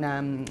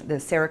the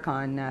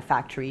Sericon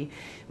factory,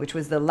 which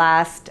was the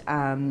last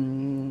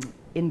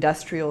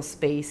industrial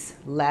space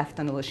left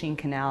on the Lachine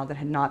Canal that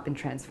had not been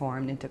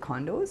transformed into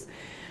condos.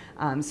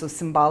 So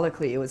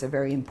symbolically, it was a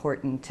very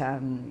important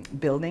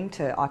building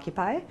to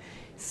occupy.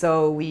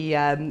 So we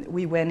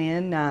went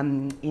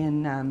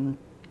in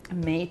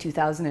May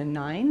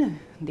 2009.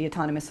 The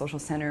Autonomous Social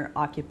Center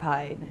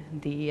occupied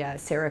the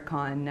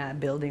Sericon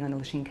building on the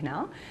Lachine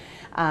Canal.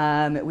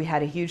 We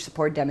had a huge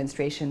support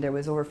demonstration. There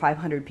was over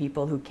 500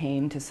 people who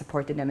came to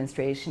support the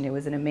demonstration. It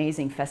was an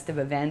amazing festive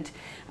event,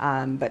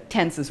 but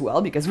tense as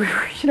well, because we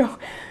were,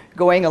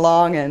 going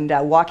along and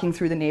walking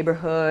through the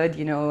neighborhood,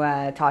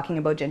 talking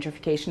about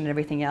gentrification and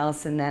everything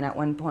else. And then at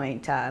one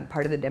point,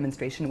 part of the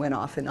demonstration went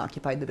off and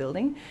occupied the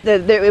building.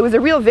 It was a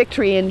real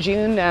victory in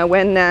June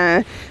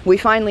when we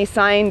finally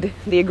signed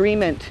the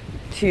agreement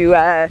to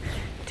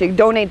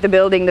donate the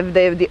building.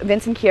 The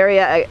Vincent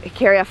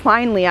Chiaria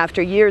finally,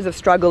 after years of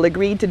struggle,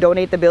 agreed to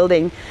donate the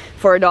building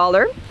for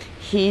 $1.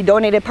 He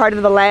donated part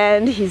of the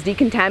land, he's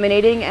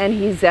decontaminating, and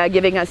he's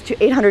giving us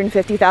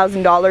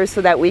 $850,000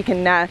 so that we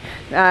can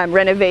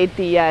renovate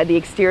the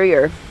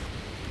exterior.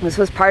 This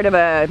was part of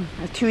a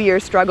 2-year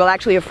struggle,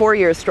 actually a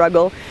 4-year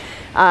struggle,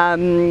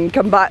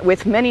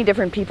 with many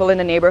different people in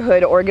the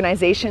neighborhood,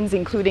 organizations,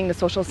 including the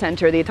social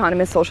center, the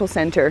Autonomous Social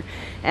Center,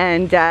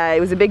 and it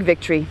was a big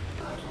victory.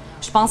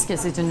 Je pense que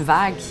c'est une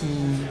vague qui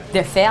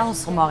déferle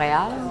sur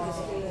Montréal,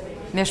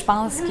 mais je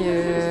pense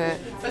que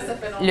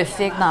le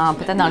fait que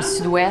peut-être dans le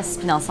sud-ouest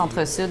puis dans le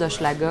centre-sud,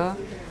 Hochelaga,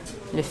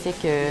 le fait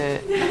que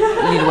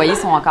les loyers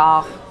sont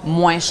encore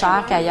moins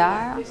chers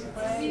qu'ailleurs,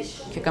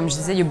 que comme je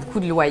disais, il y a beaucoup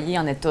de loyers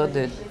en état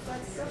de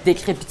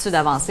décrépitude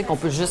avancée qu'on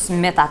peut juste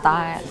mettre à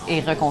terre et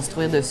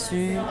reconstruire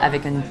dessus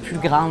avec une plus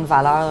grande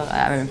valeur,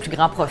 un plus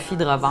grand profit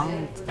de revente.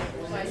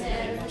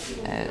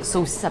 Ça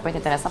aussi, ça peut être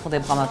intéressant pour des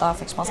promoteurs.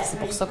 Fait que je pense que c'est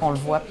pour ça qu'on le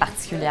voit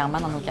particulièrement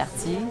dans nos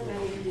quartiers.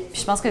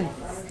 Puis je pense que,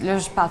 là,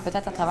 je parle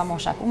peut-être à travers mon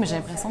chapeau, mais j'ai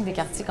l'impression que des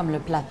quartiers comme le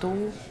Plateau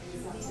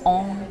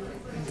ont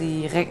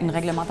une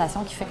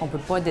réglementation qui fait qu'on ne peut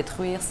pas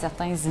détruire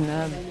certains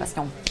immeubles parce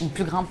qu'ils ont une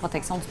plus grande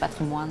protection du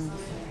patrimoine.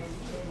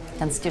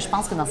 Tandis que je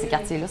pense que dans ces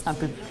quartiers-là, c'est un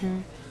peu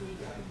plus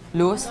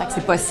lousse. Fait que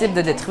c'est possible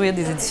de détruire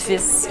des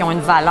édifices qui ont une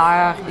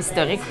valeur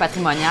historique ou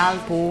patrimoniale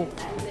pour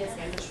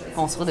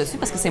construire dessus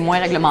parce que c'est moins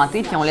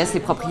réglementé puis on laisse les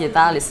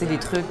propriétaires laisser des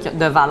trucs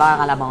de valeur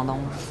à l'abandon.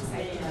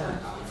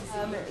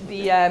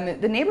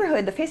 The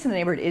neighborhood, the face of the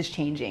neighborhood is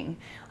changing.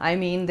 I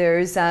mean, there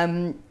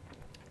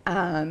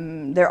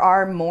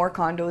are more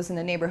condos in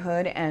the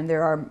neighborhood and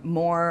there are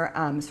more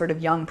sort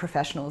of young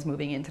professionals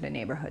moving into the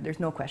neighborhood. There's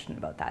no question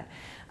about that.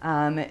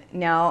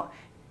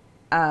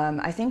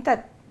 I think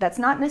that's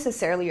not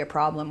necessarily a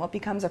problem. What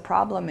becomes a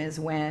problem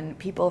is when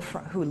people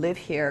who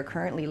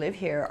currently live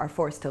here, are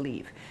forced to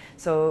leave.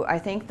 So I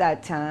think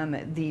that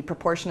the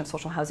proportion of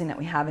social housing that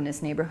we have in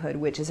this neighborhood,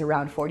 which is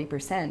around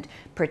 40%,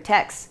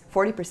 protects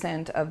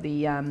 40% of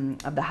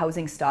the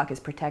housing stock is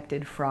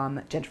protected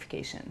from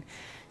gentrification.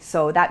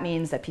 So that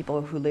means that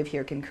people who live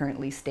here can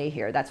currently stay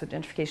here. That's what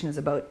gentrification is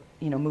about,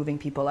 moving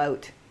people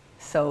out.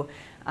 So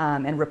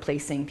and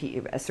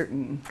replacing a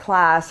certain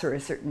class or a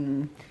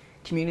certain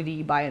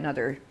community by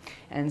another.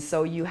 And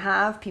so you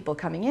have people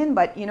coming in,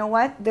 but you know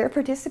what? They're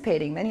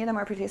participating. Many of them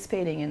are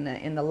participating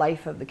in the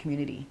life of the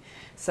community.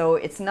 So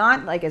it's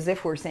not like as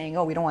if we're saying,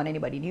 oh, we don't want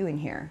anybody new in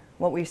here.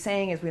 What we're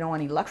saying is we don't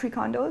want any luxury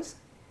condos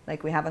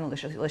like we have on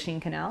the Lachine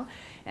Canal.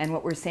 And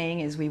what we're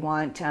saying is we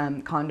want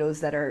condos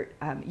that are,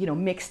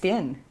 mixed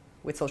in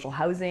with social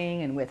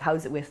housing and with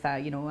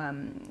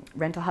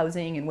rental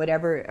housing and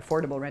whatever,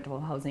 affordable rental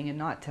housing and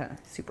not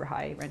super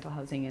high rental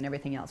housing and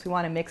everything else. We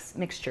want a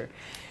mixture.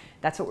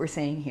 That's what we're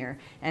saying here.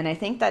 And I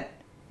think that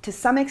to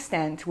some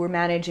extent we're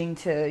managing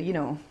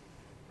to,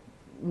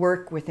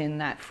 work within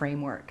that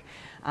framework.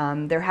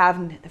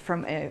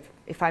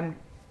 If I'm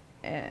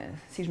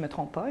si je me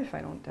trompe pas, if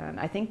I don't,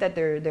 I think that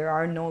there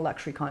are no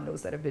luxury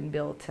condos that have been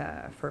built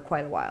for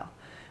quite a while.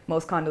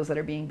 Most condos that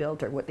are being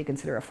built are what they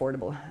consider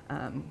affordable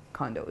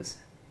condos,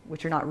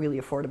 which are not really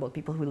affordable to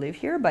people who live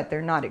here, but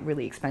they're not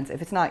really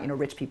expensive. It's not,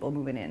 rich people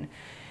moving in.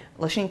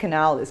 La Chine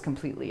Canal is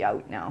completely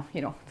out now,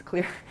 it's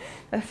clear.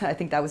 I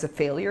think that was a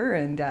failure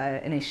and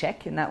an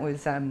échec, and that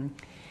was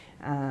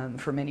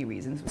for many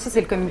reasons. Ça,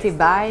 c'est le comité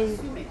bail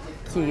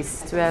qui est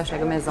situé à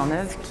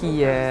Hochelaga-Maisonneuve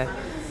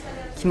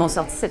qui m'ont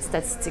sorti cette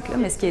statistique-là,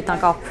 mais ce qui est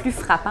encore plus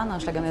frappant dans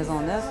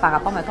Hochelaga-Maisonneuve par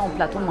rapport, mettons, au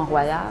plateau de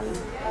Mont-Royal,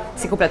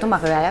 c'est qu'au plateau de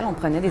Montréal, on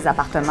prenait des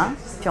appartements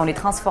puis on les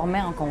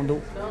transformait en condos.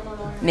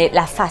 Mais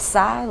la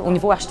façade, au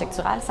niveau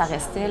architectural, ça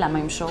restait la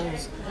même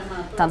chose.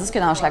 Tandis que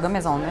dans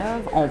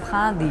Hochelaga-Maisonneuve, on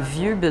prend des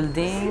vieux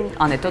buildings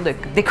en état de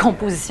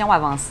décomposition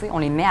avancée, on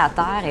les met à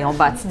terre et on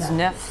bâtit du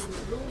neuf.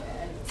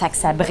 Fait que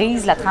ça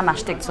brise la trame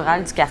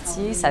architecturale du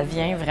quartier, ça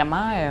vient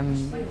vraiment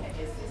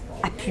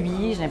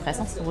appuyer, j'ai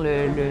l'impression, sur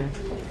le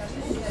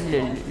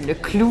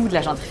clou de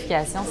la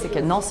gentrification, c'est que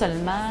non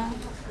seulement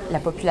la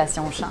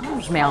population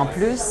change, mais en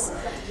plus,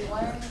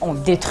 on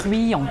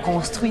détruit, on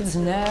construit du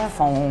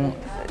neuf,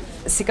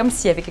 c'est comme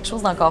s'il y avait quelque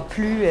chose d'encore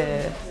plus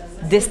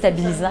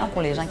déstabilisant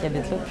pour les gens qui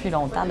habitent là depuis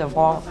longtemps, de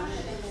voir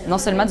non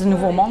seulement du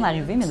nouveau monde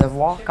arriver, mais de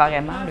voir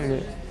carrément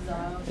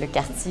le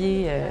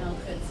quartier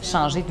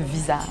changer de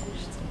visage.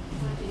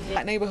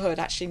 That neighbourhood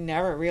actually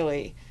never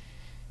really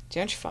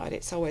gentrified.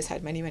 It's always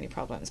had many, many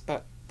problems,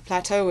 but the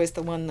Plateau is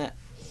the one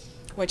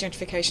where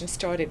gentrification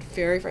started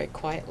very, very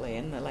quietly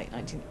in the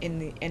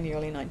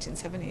early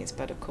 1970s,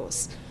 but of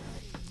course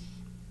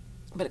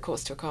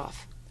took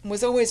off. It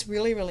was always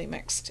really, really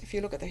mixed. If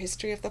you look at the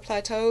history of the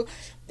Plateau,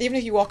 even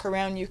if you walk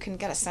around, you can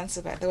get a sense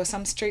of it. There were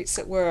some streets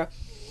that were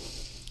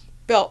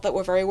built that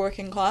were very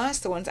working class,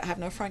 the ones that have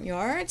no front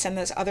yards, and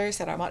there's others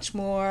that are much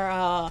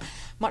more,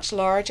 much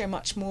larger,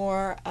 much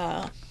more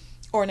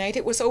ornate.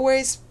 It was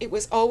always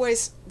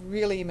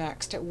really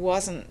mixed. It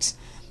wasn't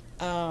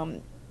a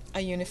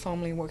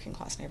uniformly working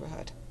class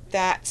neighbourhood.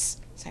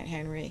 That's St.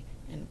 Henry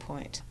and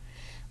Point.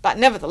 But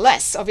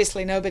nevertheless,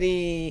 obviously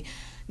nobody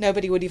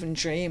would even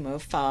dream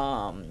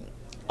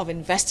of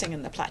investing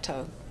in the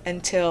Plateau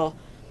until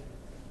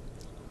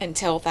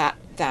that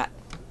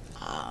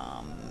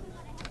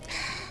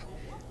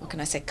what can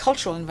I say,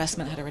 cultural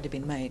investment had already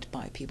been made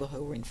by people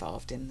who were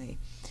involved in the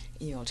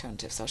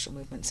alternative social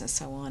movements and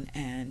so on,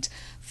 and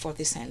for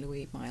the St.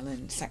 Louis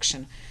Milan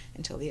section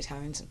until the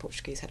Italians and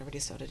Portuguese had already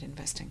started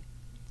investing.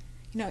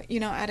 You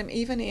know, Adam,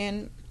 even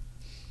in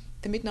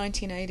the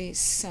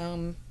mid-1980s,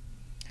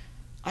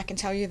 I can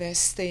tell you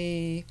this,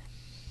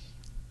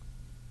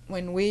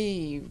 when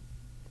we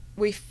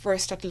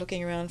first started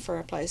looking around for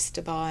a place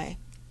to buy,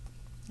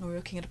 we were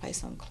looking at a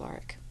place on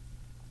Clark,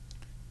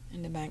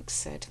 and the bank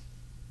said,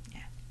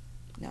 yeah,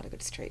 not a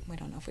good street, we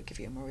don't know if we give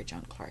you a mortgage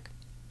on Clark.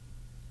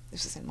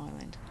 This is in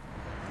Milan.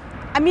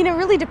 I mean, it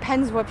really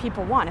depends what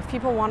people want. If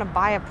people want to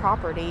buy a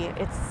property,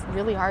 it's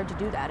really hard to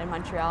do that in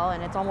Montreal,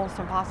 and it's almost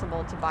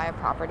impossible to buy a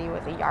property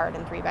with a yard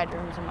and 3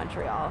 bedrooms in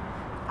Montreal.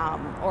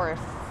 Or if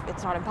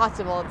it's not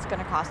impossible, it's going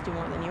to cost you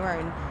more than you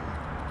earn.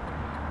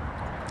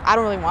 I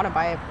don't really want to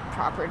buy a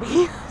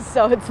property,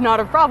 so it's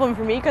not a problem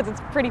for me because it's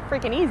pretty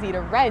freaking easy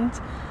to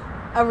rent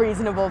a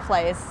reasonable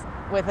place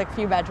with a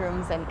few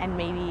bedrooms and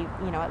maybe,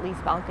 at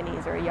least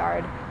balconies or a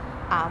yard.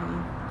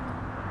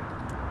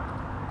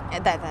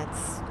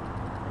 That's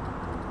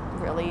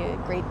really a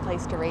great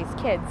place to raise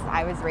kids.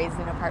 I was raised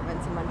in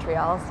apartments in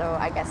Montreal, so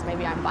I guess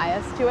maybe I'm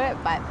biased to it,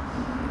 but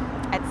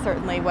it's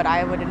certainly what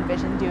I would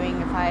envision doing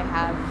if I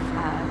have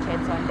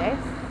kids one day.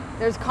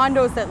 There's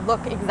condos that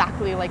look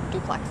exactly like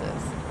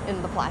duplexes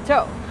in the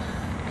Plateau,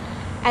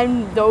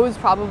 and those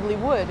probably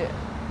would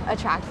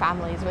attract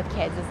families with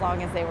kids as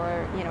long as they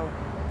were,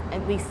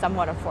 at least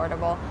somewhat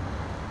affordable.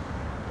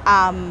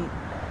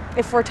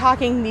 If we're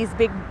talking these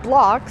big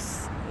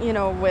blocks,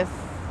 with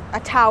a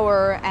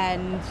tower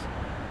and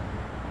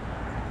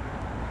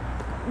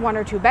 1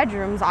 or 2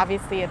 bedrooms,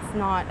 obviously it's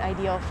not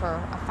ideal for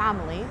a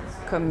family.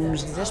 Comme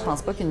je disais, je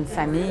pense pas qu'une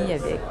famille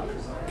avec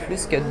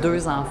plus que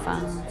 2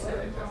 enfants,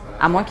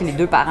 à moins que les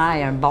 2 parents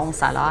aient un bon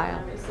salaire.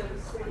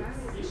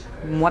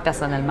 Moi,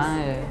 personnellement,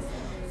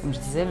 comme je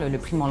disais, le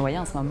prix de mon loyer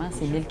en ce moment,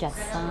 c'est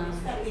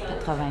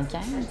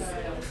 1495.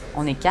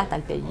 On est 4 à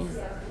le payer,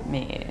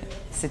 mais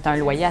c'est un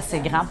loyer assez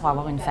grand pour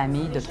avoir une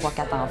famille de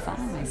 3-4 enfants.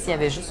 Mais s'il y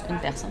avait juste une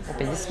personne pour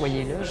payer ce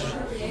loyer-là,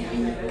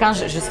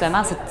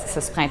 justement,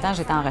 ce printemps,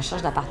 j'étais en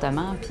recherche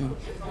d'appartements, puis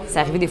c'est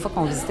arrivé des fois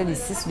qu'on visitait des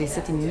 6 ou des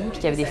 7,5, puis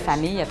qu'il y avait des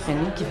familles après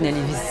nous qui venaient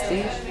les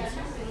visiter.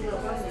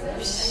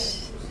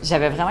 Puis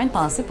j'avais vraiment une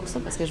pensée pour ça,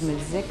 parce que je me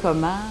disais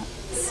comment,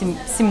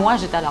 si moi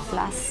j'étais à leur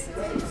place,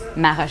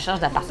 ma recherche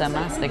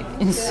d'appartement serait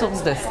une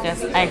source de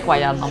stress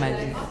incroyable dans ma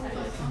vie.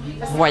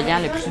 Voyant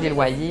le prix des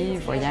loyers,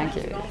 voyant que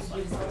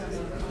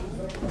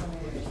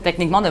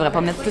techniquement, on ne devrait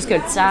pas mettre plus que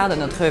le tiers de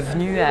notre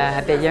revenu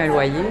à payer un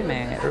loyer,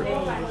 mais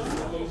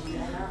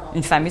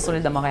une famille sur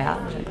l'île de Montréal,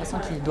 j'ai l'impression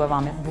qu'ils doivent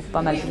en mettre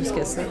pas mal plus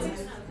que ça.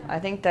 I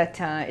think that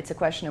it's a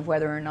question of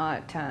whether or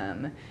not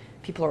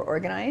people are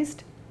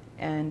organized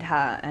and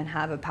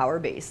have a power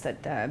base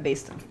that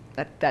based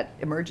that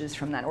emerges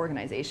from that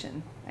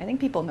organization. I think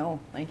people know,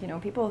 like, you know,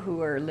 people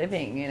who are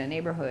living in a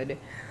neighborhood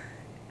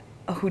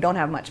who don't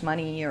have much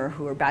money or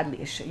who are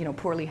badly, you know,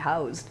 poorly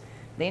housed,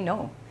 they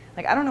know.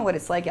 Like, I don't know what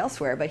it's like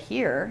elsewhere, but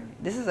here,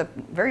 this is a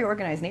very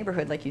organized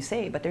neighborhood, like you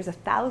say, but there's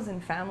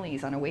 1,000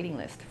 families on a waiting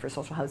list for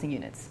social housing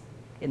units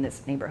in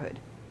this neighborhood.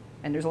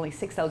 And there's only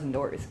 6,000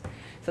 doors.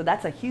 So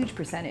that's a huge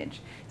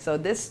percentage. So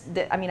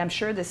I mean, I'm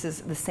sure this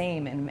is the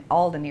same in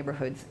all the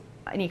neighborhoods,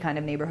 any kind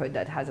of neighborhood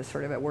that has a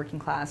sort of a working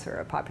class or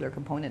a popular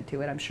component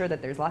to it. I'm sure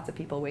that there's lots of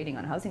people waiting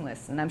on housing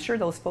lists, and I'm sure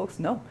those folks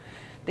know.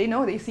 They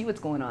know, they see what's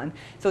going on.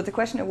 So it's a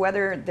question of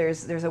whether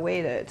there's a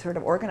way to sort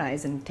of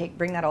organize and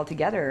bring that all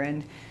together.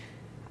 And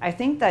I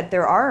think that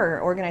there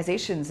are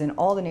organizations in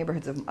all the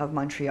neighborhoods of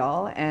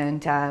Montreal,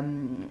 and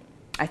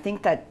I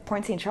think that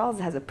Pointe St. Charles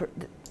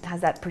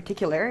has that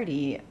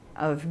particularity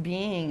of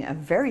being a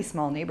very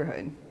small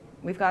neighborhood.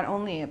 We've got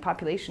only a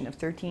population of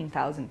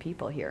 13,000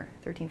 people here,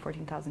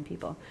 14,000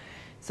 people.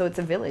 So it's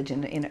a village,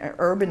 in an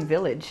urban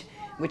village,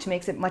 which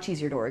makes it much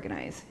easier to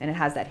organize. And it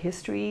has that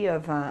history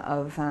of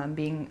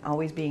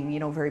always being, you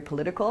know, very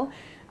political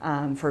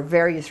for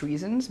various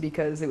reasons,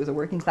 because it was a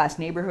working class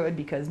neighborhood,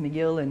 because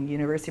McGill and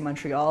University of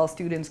Montreal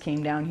students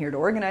came down here to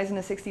organize in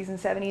the 60s and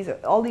 70s.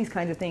 All these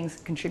kinds of things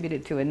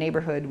contributed to a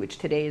neighborhood which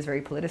today is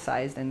very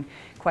politicized and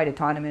quite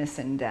autonomous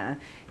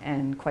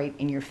and quite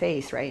in your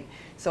face, right?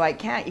 So you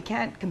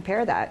can't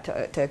compare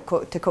that to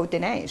Côte des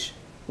Neiges,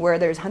 where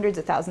there's hundreds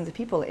of thousands of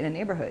people in a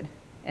neighborhood.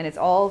 And it's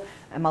all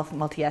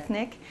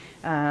multi-ethnic.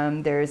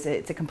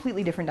 It's a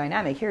completely different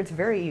dynamic. Here it's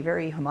very,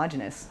 very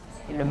homogenous.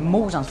 Le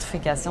mot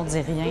gentrification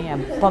dit rien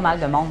à pas mal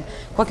de monde.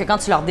 Quoique quand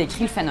tu leur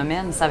décris le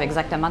phénomène, ils savent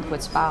exactement de quoi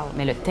tu parles.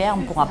 Mais le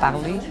terme pour en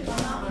parler,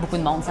 beaucoup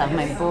de monde ne savent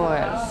même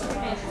pas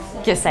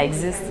que ça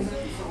existe.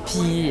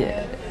 Puis,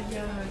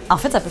 en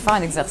fait, ça peut faire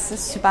un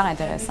exercice super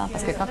intéressant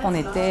parce que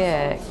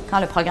quand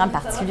le programme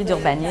particulier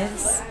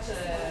d'urbanisme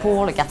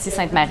pour le quartier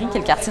Sainte-Marie, qui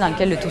est le quartier dans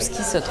lequel le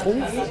Touski se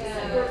trouve,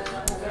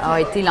 a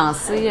été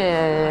lancé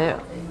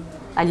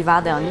à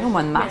l'hiver dernier, au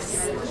mois de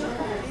mars.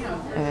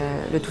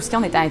 Le Touski,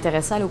 on était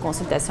intéressé à aller aux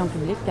consultations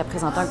publiques puis à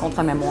présenter un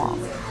contre-mémoire.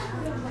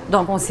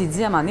 Donc, on s'est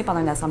dit à un moment donné,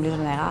 pendant une assemblée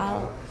générale,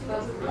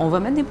 on va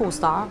mettre des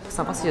posters pour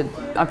savoir s'il y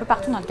a, un peu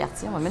partout dans le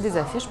quartier, on va mettre des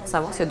affiches pour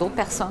savoir s'il y a d'autres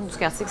personnes du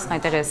quartier qui seraient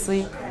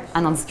intéressées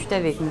à en discuter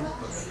avec nous.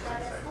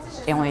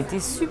 Et on a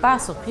été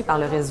super surpris par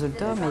le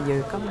résultat, mais il y a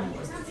eu comme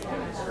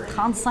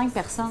 35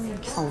 personnes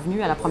qui sont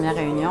venues à la première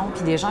réunion,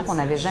 puis des gens qu'on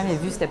n'avait jamais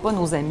vus, c'était pas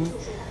nos amis.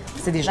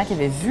 C'est des gens qui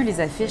avaient vu les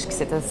affiches, qui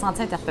s'étaient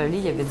sentis interpellés.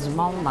 Il y avait du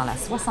monde dans la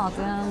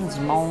soixantaine, du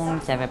monde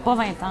qui n'avait pas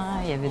 20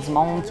 ans, il y avait du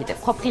monde qui était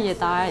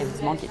propriétaire, il y avait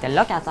du monde qui était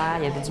locataire,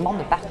 il y avait du monde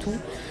de partout.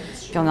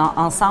 Puis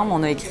ensemble,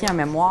 on a écrit un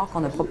mémoire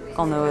qu'on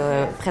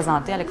a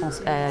présenté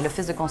à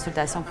l'Office de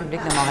consultation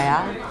publique de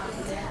Montréal,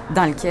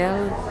 dans lequel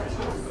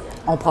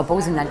on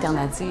propose une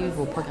alternative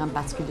au programme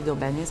particulier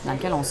d'urbanisme, dans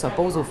lequel on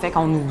s'oppose au fait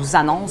qu'on nous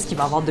annonce qu'il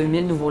va y avoir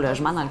 2000 nouveaux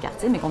logements dans le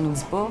quartier, mais qu'on ne nous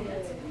dit pas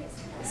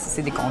si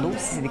c'est des condos,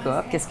 si c'est des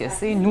coops, qu'est-ce que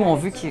c'est. Nous, on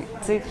veut qu'il...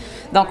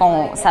 Donc,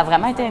 ça a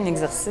vraiment été un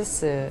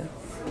exercice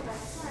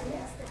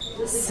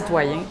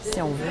citoyen,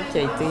 si on veut, qui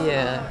a été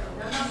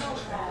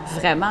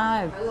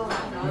vraiment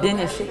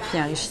bénéfique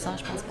et enrichissant,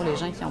 je pense, pour les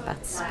gens qui ont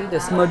participé, de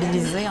se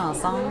mobiliser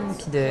ensemble,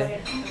 puis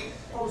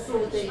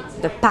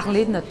de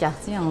parler de notre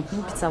quartier entre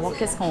nous, puis de savoir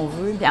qu'est-ce qu'on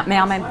veut, mais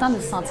en même temps de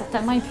se sentir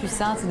tellement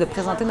impuissant, de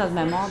présenter notre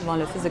mémoire devant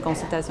l'Office de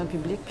consultation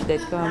publique, puis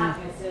d'être comme...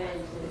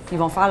 Ils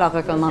vont faire leurs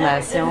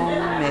recommandations,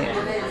 mais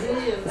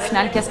au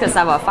final, qu'est-ce que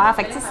ça va faire?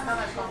 Fait que,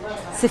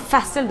 c'est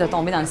facile de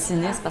tomber dans le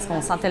cynisme parce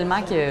qu'on sent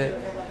tellement qu'ils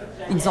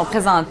nous ont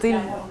présenté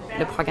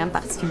le programme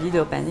particulier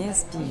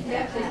d'urbanisme, puis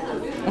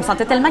on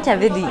sentait tellement qu'il y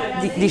avait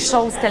des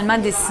choses tellement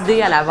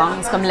décidées à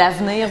l'avance, comme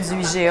l'avenir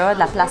du IGA, de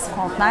la place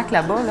Frontenac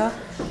là-bas, là.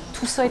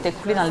 Tout ça était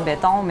coulé dans le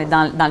béton, mais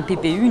dans le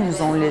PPU, ils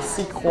nous ont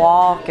laissé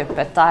croire que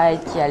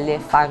peut-être qu'ils allaient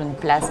faire une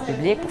place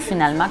publique pour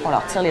finalement qu'on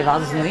leur tire les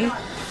verres du nez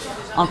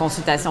en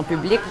consultation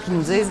publique, qui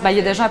nous disent il y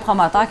a déjà un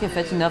promoteur qui a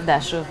fait une offre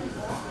d'achat.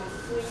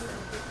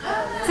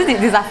 Tu sais,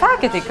 des affaires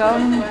que t'es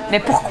comme mais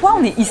pourquoi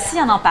on est ici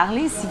à en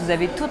parler si vous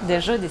avez toutes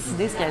déjà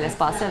décidé ce qui allait se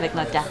passer avec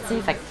notre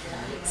quartier? Fait que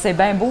c'est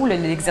bien beau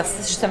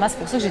l'exercice, justement, c'est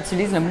pour ça que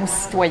j'utilise le mot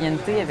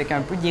citoyenneté avec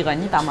un peu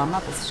d'ironie par moment,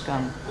 parce que je suis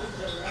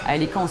comme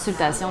les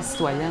consultations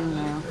citoyennes.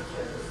 Là.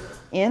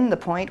 In the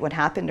point, what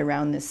happened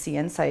around this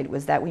CN site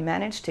was that we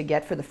managed to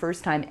get, for the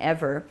first time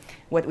ever,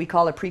 what we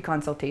call a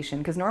pre-consultation.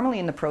 Because normally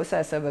in the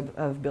process of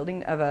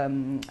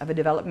a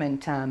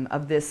development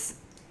of this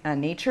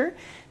nature,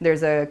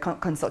 there's a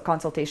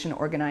consultation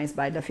organized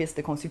by l'Office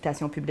de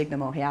consultation publique de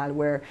Montréal,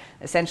 where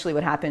essentially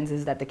what happens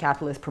is that the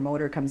capitalist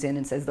promoter comes in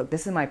and says, look,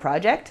 this is my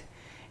project.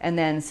 And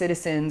then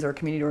citizens or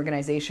community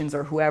organizations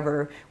or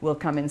whoever will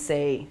come and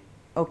say,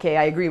 okay,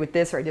 I agree with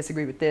this or I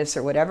disagree with this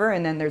or whatever,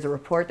 and then there's a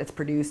report that's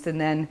produced, and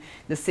then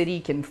the city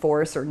can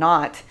force or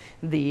not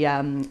the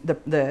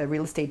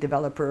real estate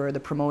developer or the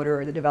promoter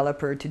or the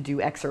developer to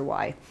do X or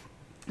Y.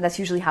 That's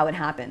usually how it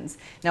happens.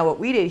 Now what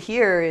we did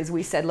here is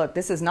we said, look,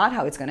 this is not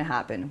how it's going to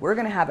happen. We're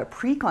going to have a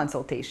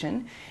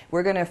pre-consultation.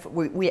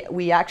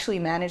 We actually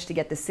managed to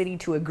get the city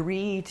to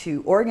agree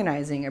to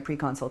organizing a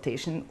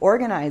pre-consultation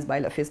organized by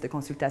l'Office de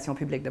consultation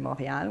publique de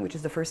Montréal, which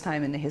is the first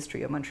time in the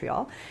history of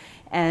Montreal.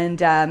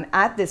 And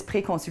at this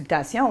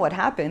pre-consultation, what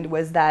happened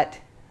was that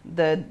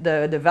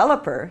the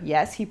developer,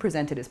 yes, he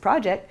presented his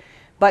project,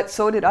 but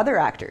so did other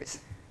actors.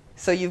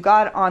 So you've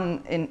got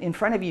in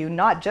front of you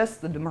not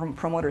just the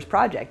promoter's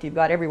project, you've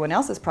got everyone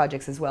else's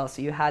projects as well.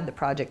 So you had the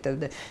project of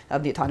the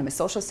Autonomous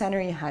Social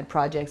Center, you had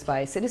projects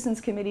by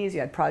citizens committees, you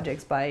had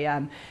projects by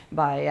the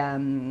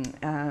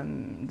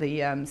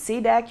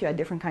CDEC, you had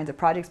different kinds of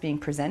projects being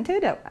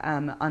presented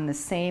on the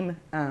same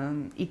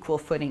equal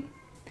footing.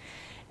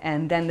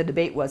 And then the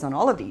debate was on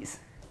all of these.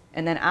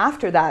 And then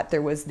after that,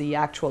 there was the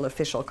actual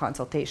official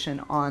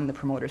consultation on the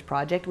promoter's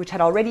project, which had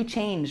already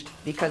changed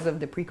because of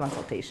the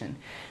pre-consultation.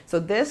 So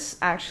this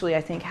actually,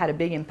 I think, had a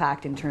big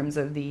impact in terms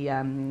of the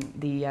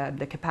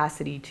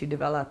capacity to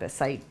develop a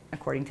site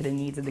according to the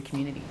needs of the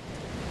community.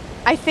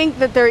 I think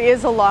that there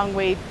is a long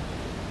way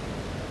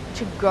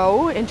to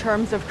go in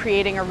terms of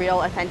creating a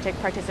real authentic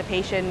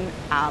participation.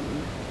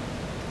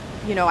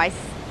 You know, I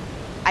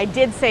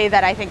did say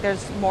that I think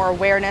there's more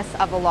awareness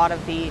of a lot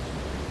of the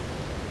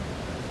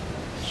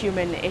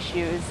human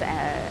issues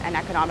and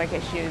economic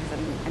issues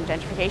and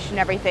gentrification and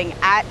everything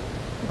at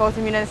both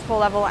a municipal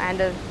level and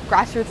a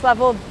grassroots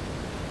level.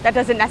 That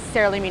doesn't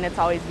necessarily mean it's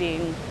always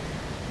being,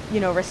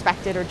 you know,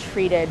 respected or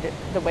treated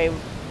the way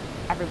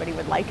everybody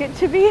would like it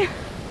to be.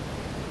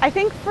 I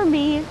think for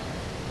me,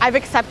 I've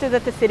accepted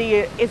that the city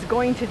is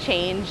going to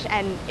change,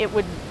 and it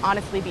would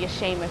honestly be a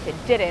shame if it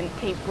didn't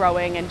keep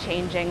growing and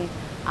changing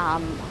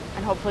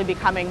and hopefully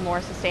becoming more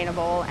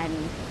sustainable and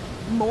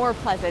more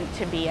pleasant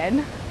to be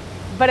in.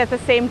 But at the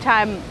same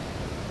time,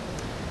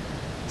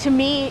 to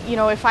me, you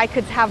know, if I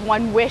could have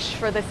one wish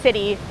for the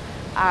city,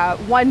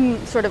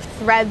 one sort of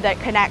thread that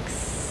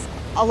connects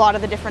a lot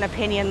of the different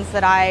opinions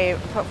that I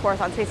put forth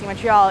on Facing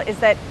Montreal, is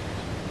that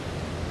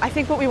I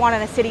think what we want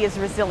in a city is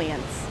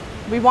resilience.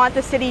 We want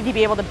the city to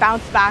be able to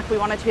bounce back, we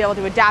want it to be able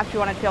to adapt, we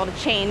want it to be able to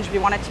change, we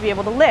want it to be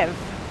able to live.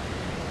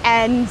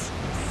 And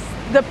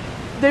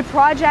the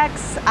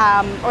projects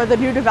or the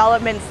new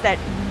developments that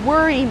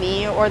worry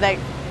me or that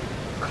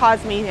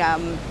cause me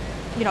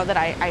you know, that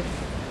I'm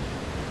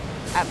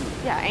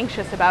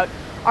anxious about,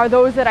 are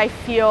those that I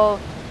feel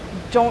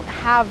don't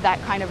have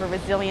that kind of a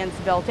resilience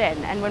built in.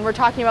 And when we're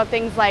talking about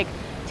things like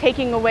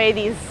taking away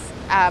these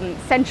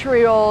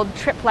century-old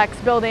triplex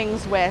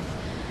buildings with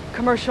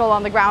commercial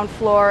on the ground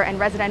floor and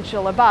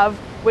residential above,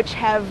 which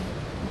have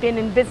been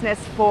in business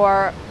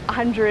for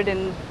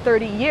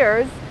 130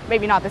 years,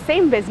 maybe not the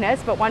same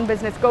business, but one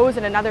business goes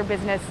and another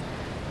business,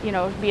 you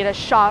know, be it a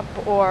shop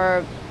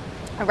or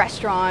a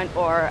restaurant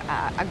or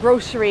a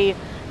grocery,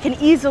 can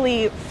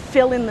easily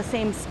fill in the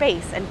same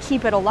space and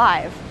keep it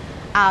alive.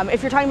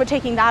 If you're talking about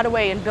taking that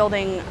away and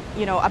building,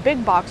 you know, a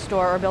big box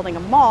store or building a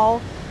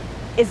mall,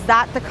 is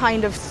that the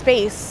kind of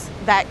space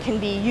that can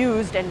be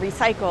used and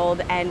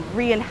recycled and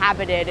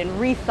re-inhabited and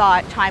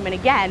rethought time and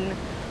again?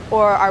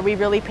 Or are we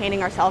really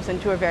painting ourselves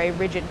into a very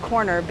rigid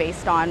corner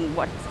based on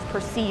what's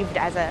perceived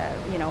as a,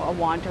 you know, a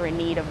want or a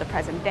need of the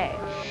present day?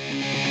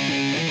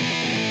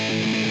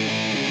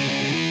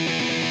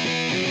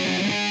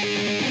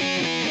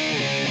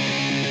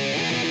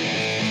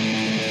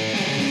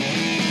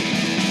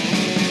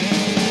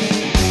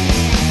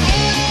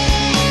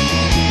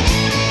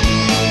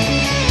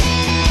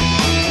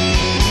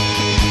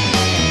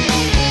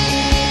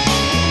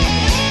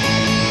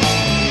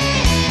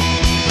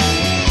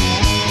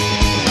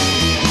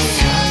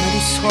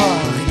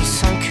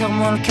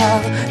 Moins le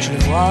quart, je le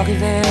vois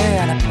arriver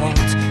à la porte.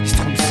 Il se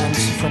trompe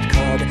 5-6 fois de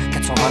code,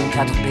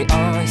 424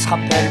 B1, il se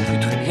rappelle plus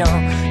très bien.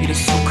 Il est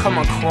sous comme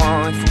un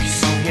coin, il faut qu'il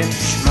se souvienne du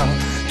chemin.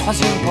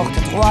 Troisième porte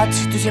à droite,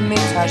 deuxième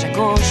étage à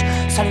gauche.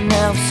 Ça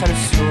l'énerve, ça le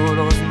saoule,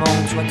 heureusement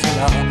que toi t'es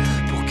là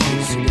pour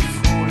qu'il se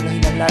défoule.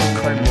 Il a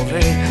l'alcool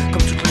mauvais,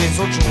 comme toutes les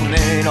autres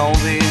journées, il a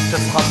envie de te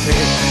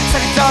frapper. Ça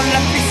lui donne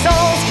la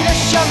puissance qu'il a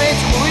jamais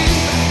trop eu.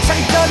 Ça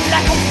lui donne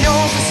la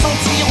confiance de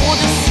sentir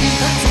au-dessus.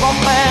 Son grand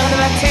frère de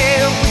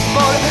mater au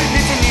football,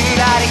 il était nul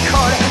à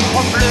l'école,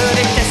 prof le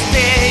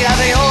détestait, il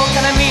avait honte.